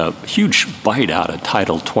think, take a huge bite out of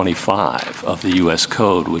Title 25 of the U.S.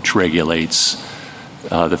 Code, which regulates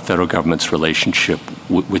the federal government's relationship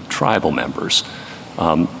with tribal members.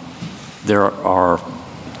 There are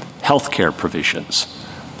health care provisions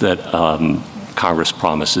that Congress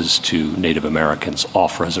promises to Native Americans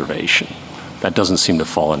off reservation. That doesn't seem to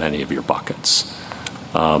fall in any of your buckets.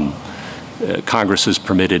 Congress has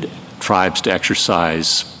permitted tribes to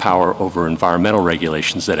exercise power over environmental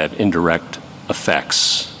regulations that have indirect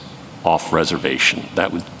effects off reservation.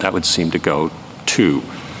 That would seem to go too.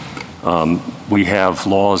 We have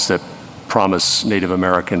laws that promise Native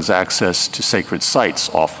Americans access to sacred sites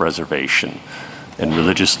off reservation and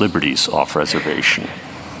religious liberties off reservation.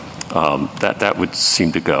 That would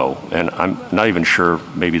seem to go. And I'm not even sure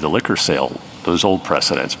maybe the liquor sale, those old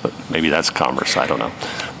precedents, but maybe that's commerce, I don't know.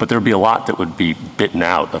 But there'd be a lot that would be bitten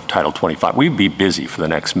out of Title 25. We'd be busy for the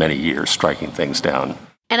next many years striking things down.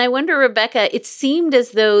 And I wonder, Rebecca, it seemed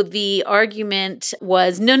as though the argument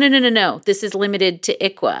was, no, this is limited to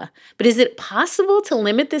ICWA. But is it possible to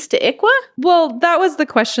limit this to ICWA? Well, that was the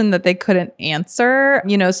question that they couldn't answer,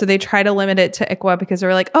 so they try to limit it to ICWA because they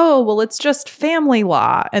were like, oh, well, it's just family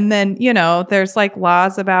law. And then, there's like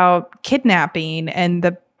laws about kidnapping and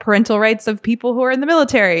the parental rights of people who are in the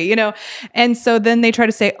military, And so then they try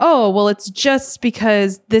to say, oh, well, it's just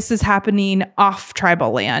because this is happening off tribal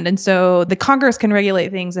land. And so the Congress can regulate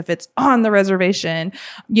things if it's on the reservation,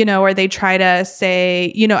 or they try to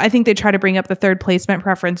say, I think they try to bring up the third placement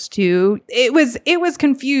preference too. It was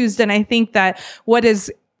confused. And I think that what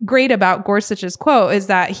is great about Gorsuch's quote is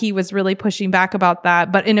that he was really pushing back about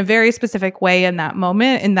that, but in a very specific way in that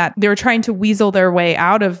moment, in that they were trying to weasel their way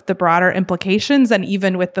out of the broader implications. And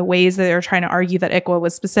even with the ways that they were trying to argue that ICWA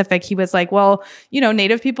was specific, he was like, well,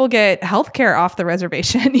 Native people get healthcare off the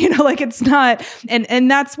reservation, it's not. And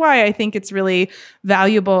that's why I think it's really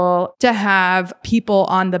valuable to have people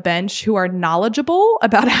on the bench who are knowledgeable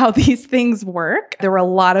about how these things work. There were a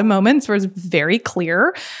lot of moments where it was very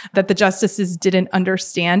clear that the justices didn't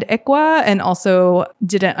understand ICWA and also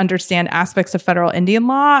didn't understand aspects of federal Indian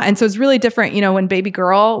law. And so it's really different. When Baby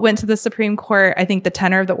Girl went to the Supreme Court, I think the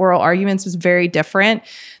tenor of the oral arguments was very different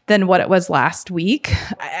than what it was last week.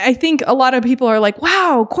 I think a lot of people are like,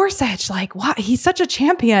 wow, Gorsuch, wow, he's such a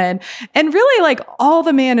champion. And really, all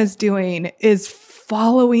the man is doing is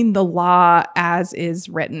following the law as is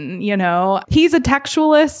written. He's a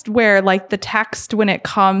textualist where the text, when it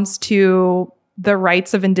comes to the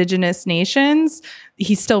rights of indigenous nations,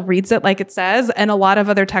 he still reads it like it says. And a lot of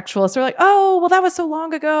other textualists are like, oh, well, that was so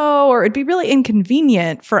long ago, or it'd be really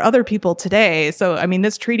inconvenient for other people today. So,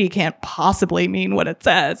 this treaty can't possibly mean what it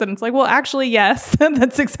says. And it's like, well, actually, yes,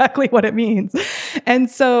 that's exactly what it means. And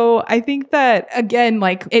so I think that, again,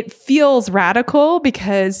 it feels radical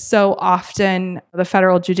because so often the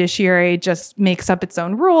federal judiciary just makes up its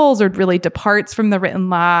own rules or really departs from the written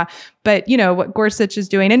law. But, what Gorsuch is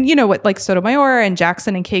doing, and, what Sotomayor and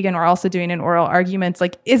Jackson and Kagan are also doing in oral arguments,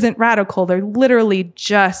 isn't radical. They're literally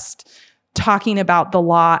just talking about the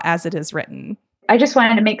law as it is written. I just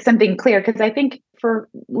wanted to make something clear because I think for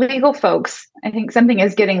legal folks, I think something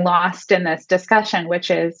is getting lost in this discussion, which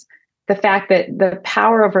is the fact that the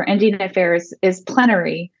power over Indian affairs is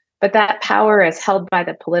plenary, but that power is held by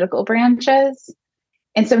the political branches.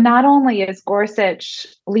 And so not only is Gorsuch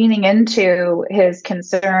leaning into his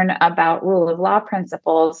concern about rule of law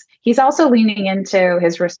principles, he's also leaning into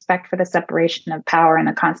his respect for the separation of power in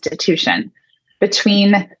the Constitution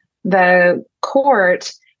between the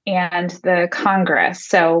court and the Congress.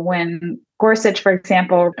 So when Gorsuch, for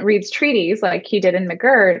example, reads treaties like he did in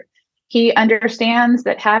McGirt, he understands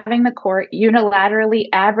that having the court unilaterally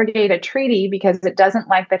abrogate a treaty because it doesn't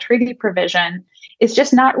like the treaty provision is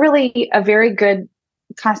just not really a very good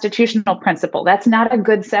constitutional principle. That's not a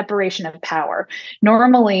good separation of power.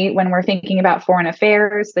 Normally, when we're thinking about foreign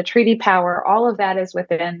affairs, the treaty power, all of that is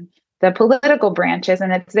within the political branches,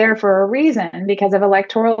 and it's there for a reason because of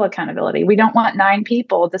electoral accountability. We don't want 9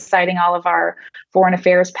 people deciding all of our foreign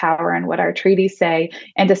affairs power and what our treaties say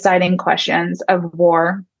and deciding questions of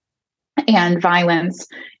war and violence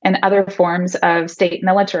and other forms of state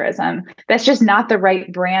militarism. That's just not the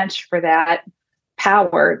right branch for that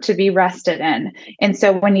power to be rested in. And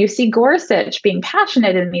so when you see Gorsuch being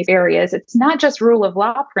passionate in these areas, it's not just rule of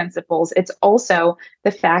law principles, it's also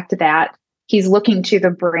the fact that he's looking to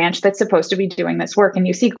the branch that's supposed to be doing this work. And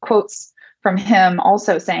you see quotes from him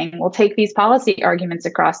also saying, we'll take these policy arguments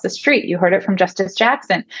across the street. You heard it from Justice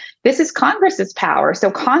Jackson. This is Congress's power.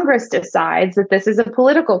 So Congress decides that this is a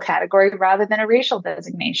political category rather than a racial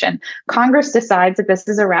designation. Congress decides that this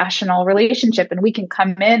is a rational relationship, and we can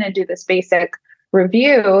come in and do this basic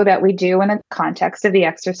review that we do in the context of the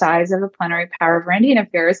exercise of the plenary power over Indian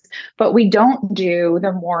affairs, but we don't do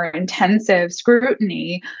the more intensive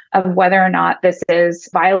scrutiny of whether or not this is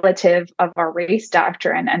violative of our race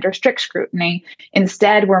doctrine under strict scrutiny.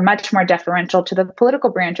 Instead, we're much more deferential to the political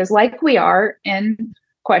branches like we are in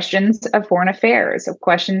questions of foreign affairs, of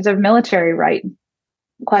questions of military right,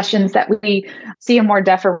 questions that we see a more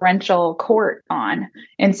deferential court on.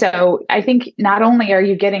 And so I think not only are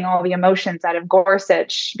you getting all the emotions out of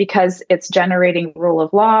Gorsuch because it's generating rule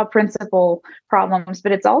of law principle problems,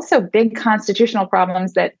 but it's also big constitutional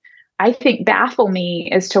problems that I think baffle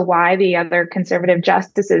me as to why the other conservative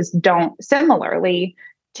justices don't similarly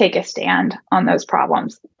take a stand on those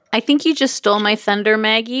problems. I think you just stole my thunder,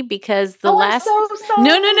 Maggie, because I'm so sorry.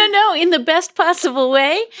 No, in the best possible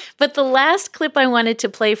way. But the last clip I wanted to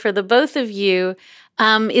play for the both of you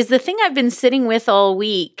is the thing I've been sitting with all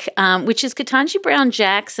week, which is Ketanji Brown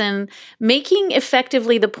Jackson making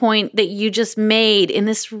effectively the point that you just made in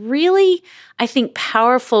this really, I think,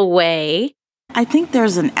 powerful way. I think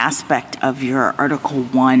there's an aspect of your Article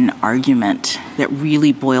 1 argument that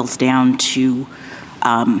really boils down to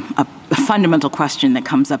a fundamental question that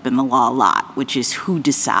comes up in the law a lot, which is who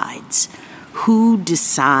decides? Who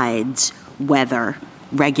decides whether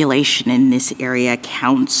regulation in this area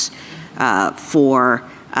counts for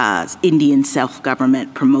Indian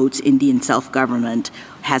self-government, promotes Indian self-government,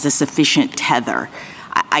 has a sufficient tether?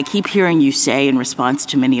 I keep hearing you say in response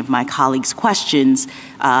to many of my colleagues' questions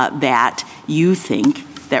that you think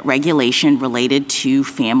that regulation related to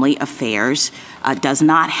family affairs does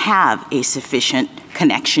not have a sufficient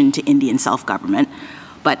connection to Indian self-government.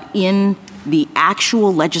 But in the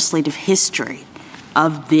actual legislative history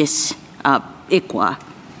of this ICWA,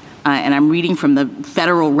 and I'm reading from the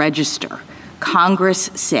Federal Register, Congress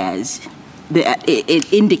says that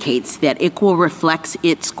it indicates that ICWA reflects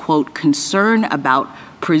its, quote, concern about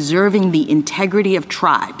preserving the integrity of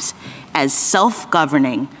tribes as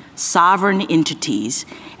self-governing, sovereign entities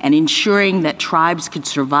and ensuring that tribes could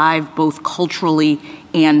survive both culturally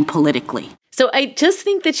and politically. So I just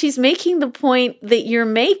think that she's making the point that you're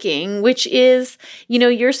making, which is,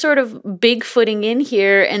 you're sort of bigfooting in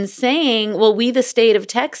here and saying, well, we, the state of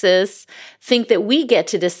Texas, think that we get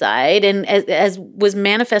to decide. And as was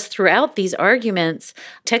manifest throughout these arguments,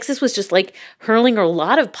 Texas was just like hurling a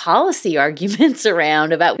lot of policy arguments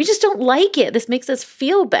around about, we just don't like it. This makes us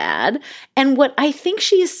feel bad. And what I think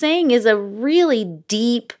she is saying is a really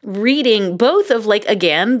deep reading, both of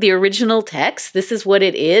again, the original text. This is what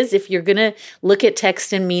it is. If you're going to look at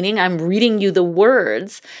text and meaning, I'm reading you the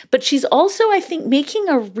words. But she's also, I think, making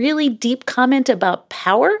a really deep comment about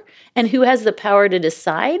power and who has the power to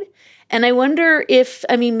decide. And I wonder if,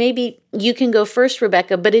 maybe you can go first,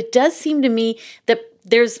 Rebecca, but it does seem to me that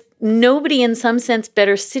there's nobody in some sense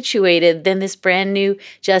better situated than this brand new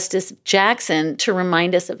Justice Jackson to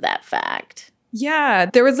remind us of that fact. Yeah,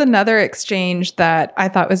 there was another exchange that I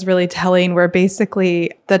thought was really telling where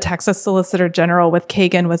basically the Texas Solicitor General with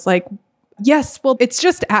Kagan was like, yes, well, it's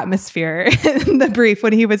just atmosphere in the brief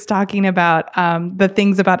when he was talking about the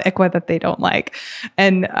things about ICWA that they don't like.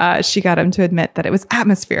 And she got him to admit that it was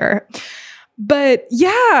atmosphere. But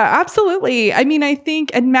yeah, absolutely. I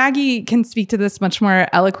think, and Maggie can speak to this much more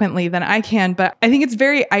eloquently than I can, but I think it's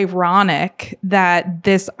very ironic that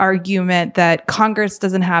this argument that Congress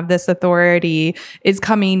doesn't have this authority is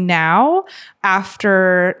coming now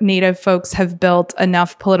after Native folks have built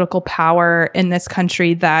enough political power in this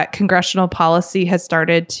country that congressional policy has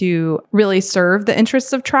started to really serve the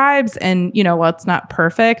interests of tribes. And, while it's not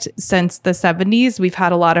perfect, since the 70s, we've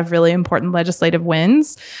had a lot of really important legislative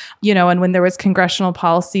wins, and when there was congressional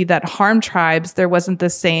policy that harmed tribes, there wasn't the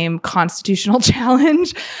same constitutional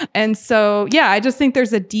challenge. And so, yeah, I just think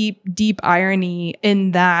there's a deep, deep irony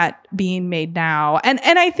in that being made now. And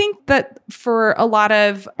I think that for a lot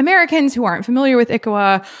of Americans who aren't familiar with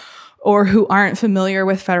ICWA or who aren't familiar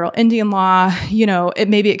with federal Indian law,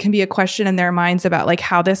 maybe it can be a question in their minds about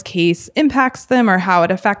how this case impacts them or how it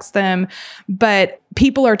affects them. But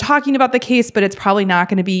people are talking about the case, but it's probably not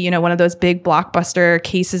going to be, one of those big blockbuster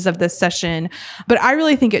cases of this session. But I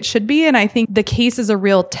really think it should be. And I think the case is a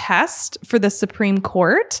real test for the Supreme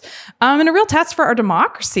Court and a real test for our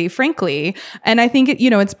democracy, frankly. And I think,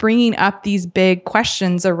 it's bringing up these big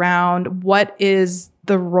questions around what is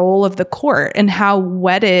the role of the court and how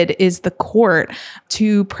wedded is the court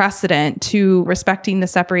to precedent, to respecting the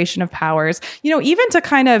separation of powers, even to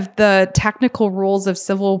kind of the technical rules of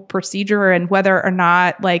civil procedure and whether or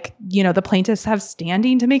not the plaintiffs have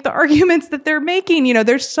standing to make the arguments that they're making.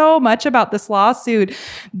 There's so much about this lawsuit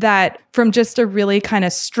that from just a really kind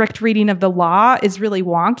of strict reading of the law is really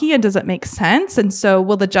wonky and doesn't make sense. And so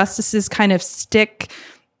will the justices kind of stick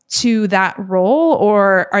to that role,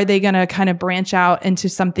 or are they going to kind of branch out into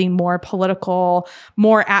something more political,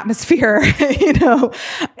 more atmosphere,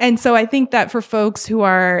 And so I think that for folks who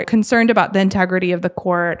are concerned about the integrity of the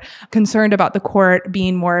court, concerned about the court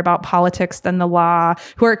being more about politics than the law,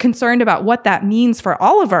 who are concerned about what that means for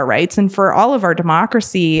all of our rights and for all of our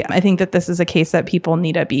democracy, I think that this is a case that people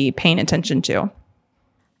need to be paying attention to.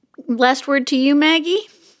 Last word to you, Maggie.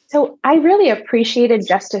 So I really appreciated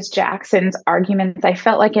Justice Jackson's arguments. I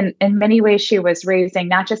felt like in many ways she was raising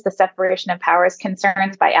not just the separation of powers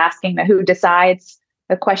concerns by asking the who decides,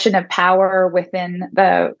 the question of power within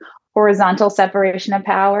the horizontal separation of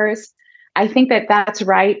powers. I think that that's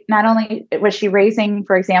right. Not only was she raising,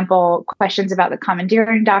 for example, questions about the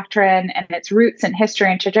commandeering doctrine and its roots in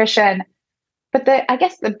history and tradition, but I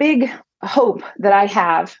guess the big hope that I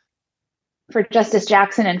have for Justice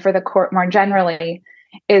Jackson and for the court more generally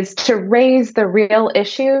is to raise the real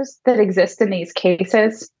issues that exist in these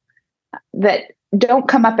cases that don't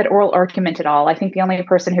come up at oral argument at all. I think the only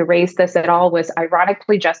person who raised this at all was,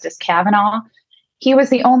 ironically, Justice Kavanaugh. He was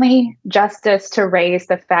the only justice to raise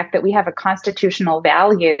the fact that we have a constitutional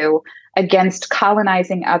value against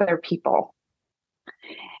colonizing other people.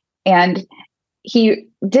 And he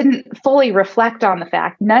didn't fully reflect on the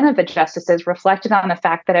fact, none of the justices reflected on the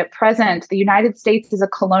fact that at present, the United States is a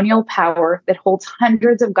colonial power that holds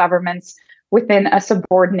hundreds of governments within a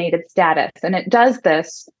subordinated status. And it does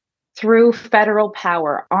this through federal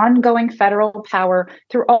power, ongoing federal power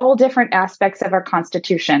through all different aspects of our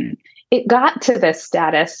Constitution. It got to this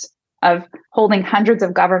status of holding hundreds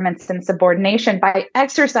of governments in subordination by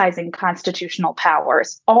exercising constitutional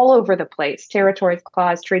powers all over the place, territories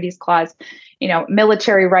clause, treaties clause,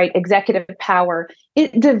 military right, executive power.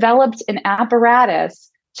 It developed an apparatus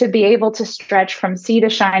to be able to stretch from sea to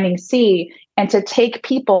shining sea and to take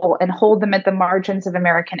people and hold them at the margins of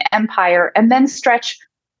American empire and then stretch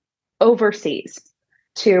overseas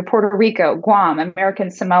to Puerto Rico, Guam,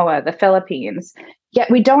 American Samoa, the Philippines. Yet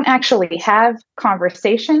we don't actually have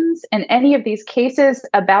conversations in any of these cases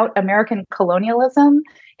about American colonialism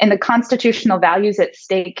and the constitutional values at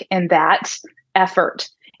stake in that effort.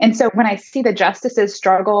 And so when I see the justices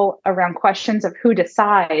struggle around questions of who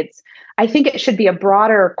decides, I think it should be a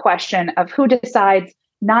broader question of who decides,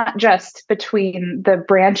 not just between the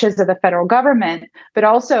branches of the federal government, but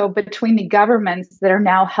also between the governments that are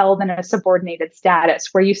now held in a subordinated status,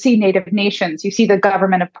 where you see Native nations, you see the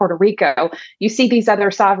government of Puerto Rico, you see these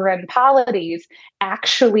other sovereign polities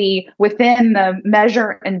actually within the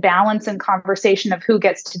measure and balance and conversation of who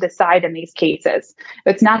gets to decide in these cases.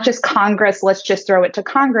 It's not just Congress, let's just throw it to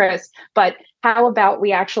Congress, but how about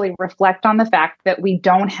we actually reflect on the fact that we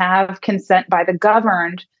don't have consent by the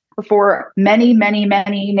governed for many, many,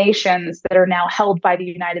 many nations that are now held by the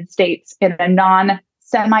United States in a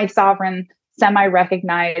semi-sovereign,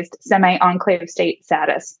 semi-recognized, semi-enclave state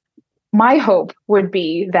status. My hope would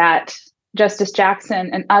be that Justice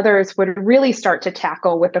Jackson and others would really start to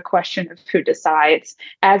tackle with the question of who decides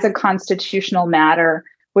as a constitutional matter,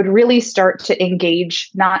 would really start to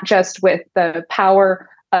engage not just with the power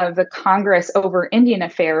of the Congress over Indian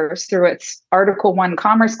affairs through its Article I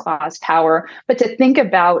Commerce Clause power, but to think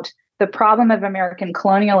about the problem of American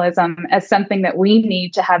colonialism as something that we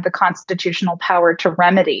need to have the constitutional power to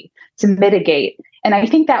remedy, to mitigate. And I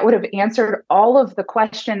think that would have answered all of the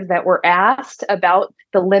questions that were asked about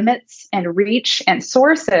the limits and reach and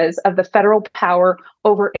sources of the federal power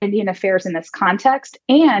over Indian affairs in this context.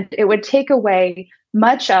 And it would take away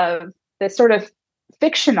much of the sort of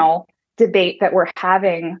fictional debate that we're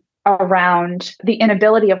having around the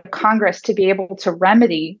inability of Congress to be able to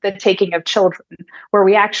remedy the taking of children, where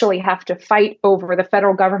we actually have to fight over the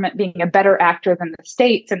federal government being a better actor than the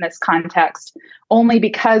states in this context, only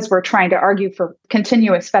because we're trying to argue for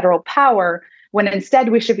continuous federal power, when instead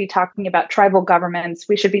we should be talking about tribal governments,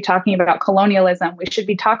 we should be talking about colonialism, we should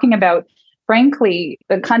be talking about, frankly,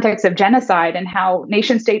 the context of genocide and how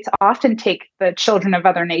nation states often take the children of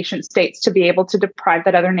other nation states to be able to deprive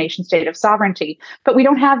that other nation state of sovereignty. But we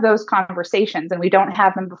don't have those conversations, and we don't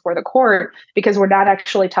have them before the court because we're not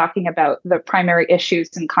actually talking about the primary issues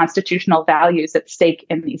and constitutional values at stake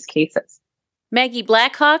in these cases. Maggie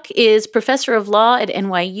Blackhawk is professor of law at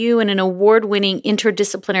NYU and an award-winning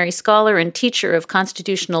interdisciplinary scholar and teacher of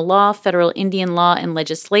constitutional law, federal Indian law, and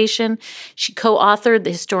legislation. She co-authored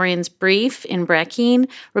The Historian's Brief in Brackeen.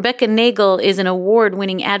 Rebecca Nagel is an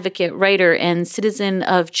award-winning advocate, writer, and citizen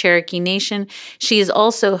of Cherokee Nation. She is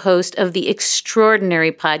also host of the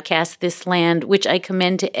extraordinary podcast, This Land, which I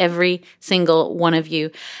commend to every single one of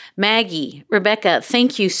you. Maggie, Rebecca,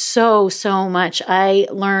 thank you so, so much. I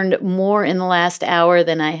learned more in the last hour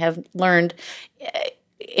than I have learned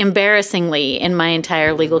embarrassingly in my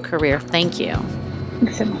entire legal career. Thank you.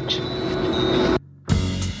 Thanks so much.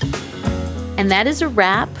 And that is a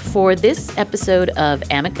wrap for this episode of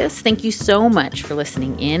Amicus. Thank you so much for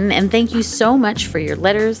listening in, and thank you so much for your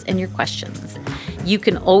letters and your questions. You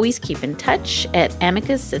can always keep in touch at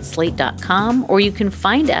amicus@slate.com, or you can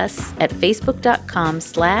find us at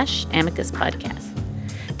facebook.com/Amicus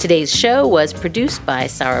Podcast. Today's show was produced by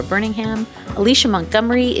Sarah Birmingham. Alicia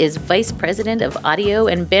Montgomery is Vice President of Audio,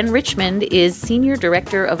 and Ben Richmond is Senior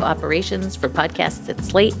Director of Operations for Podcasts at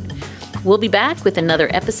Slate. We'll be back with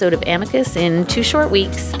another episode of Amicus in 2 short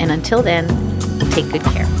weeks, and until then, take good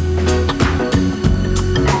care.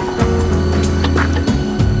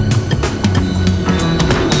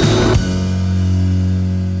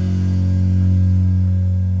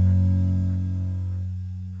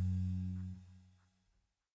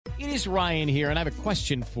 It is Ryan here, and I have a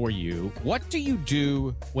question for you. What do you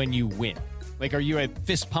do when you win? Like, are you a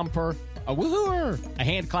fist pumper, a woohooer, a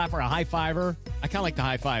hand clapper, a high fiver? I kind of like the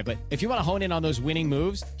high five, but if you want to hone in on those winning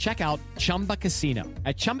moves, check out Chumba Casino.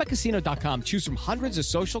 At ChumbaCasino.com, choose from hundreds of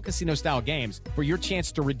social casino-style games for your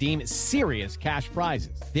chance to redeem serious cash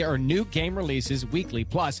prizes. There are new game releases weekly,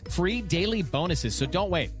 plus free daily bonuses, so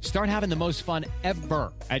don't wait. Start having the most fun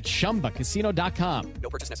ever at ChumbaCasino.com. No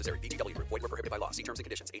purchase necessary. VGW Group. Void where prohibited by law. See terms and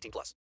conditions. 18+.